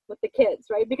with the kids,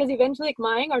 right? Because eventually, like,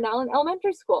 mine are now in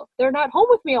elementary school. They're not home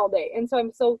with me all day. And so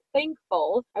I'm so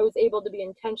thankful I was able to be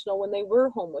intentional when they were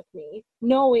home with me,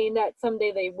 knowing that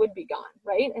someday they would be gone,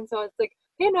 right? And so it's like,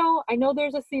 I know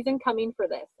there's a season coming for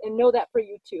this, and know that for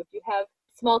you too. If you have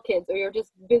small kids or you're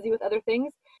just busy with other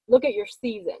things, look at your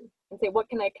season and say, what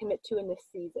can I commit to in this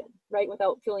season, right?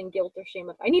 Without feeling guilt or shame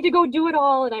of, I need to go do it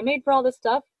all and I made for all this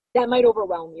stuff. That might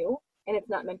overwhelm you, and it's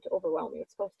not meant to overwhelm you.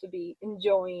 It's supposed to be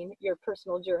enjoying your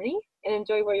personal journey and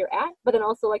enjoy where you're at, but then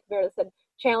also, like Meredith said,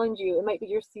 challenge you. It might be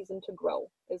your season to grow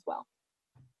as well.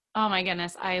 Oh my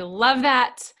goodness. I love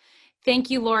that. Thank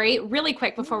you, Lorrie. Really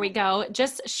quick before we go,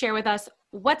 just share with us,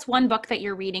 what's one book that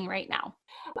you're reading right now?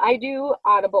 I do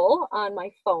Audible on my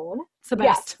phone. It's the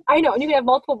best. Yes, I know. And you can have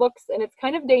multiple books, and it's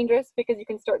kind of dangerous because you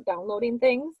can start downloading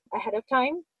things ahead of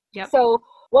time. Yep. So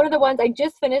one of the ones I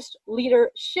just finished,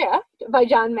 Leadership by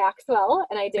John Maxwell,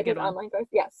 and I did his online course.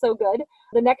 Yeah, so good.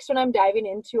 The next one I'm diving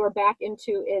into or back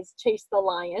into is Chase the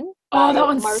Lion. Oh, that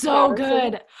one's so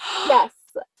good. Yes.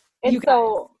 And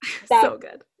so that's so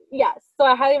good. Yes. So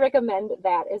I highly recommend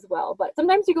that as well. But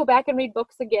sometimes you go back and read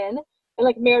books again. And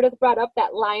like Meredith brought up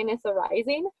that Lioness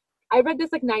Arising. I read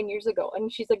this like 9 years ago,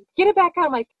 and she's like, get it back out.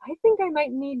 I'm like, I think I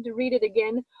might need to read it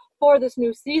again for this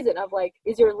new season of like,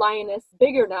 is your lioness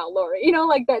bigger now, Lorrie? You know,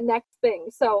 like that next thing.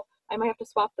 So I might have to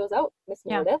swap those out, Miss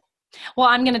Meredith. Well,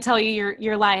 I'm going to tell you,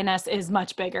 your lioness is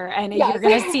much bigger, and you're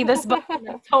going to see this book in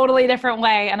a totally different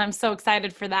way. And I'm so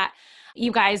excited for that.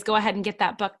 You guys go ahead and get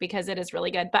that book because it is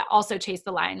really good, but also Chase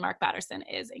the Lion, Mark Batterson,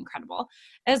 is incredible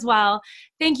as well.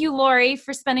 Thank you, Lorrie,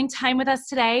 for spending time with us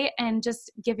today and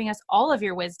just giving us all of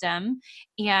your wisdom.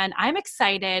 And I'm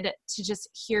excited to just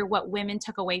hear what women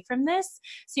took away from this.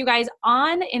 So you guys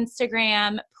on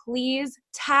Instagram, please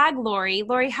tag Lorrie.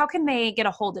 Lorrie, how can they get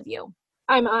a hold of you?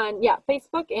 I'm on,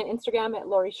 Facebook and Instagram at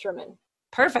Lorrie Sherman.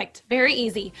 Perfect. Very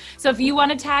easy. So if you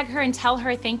want to tag her and tell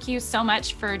her thank you so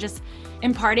much for just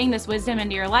imparting this wisdom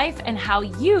into your life and how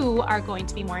you are going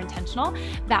to be more intentional,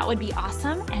 that would be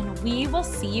awesome. And we will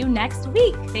see you next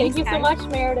week. Thank you so much,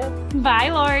 Meredith. Bye,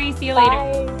 Lorrie. See you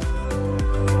Bye. later.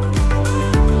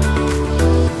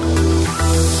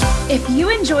 If you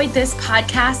enjoyed this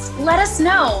podcast, let us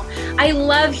know. I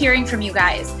love hearing from you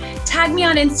guys. Tag me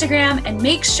on Instagram and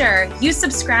make sure you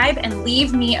subscribe and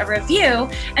leave me a review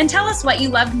and tell us what you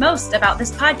loved most about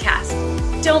this podcast.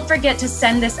 Don't forget to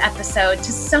send this episode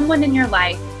to someone in your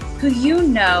life who you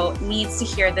know needs to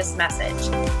hear this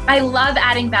message. I love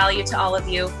adding value to all of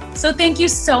you, so thank you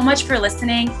so much for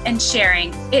listening and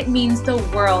sharing. It means the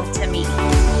world to me.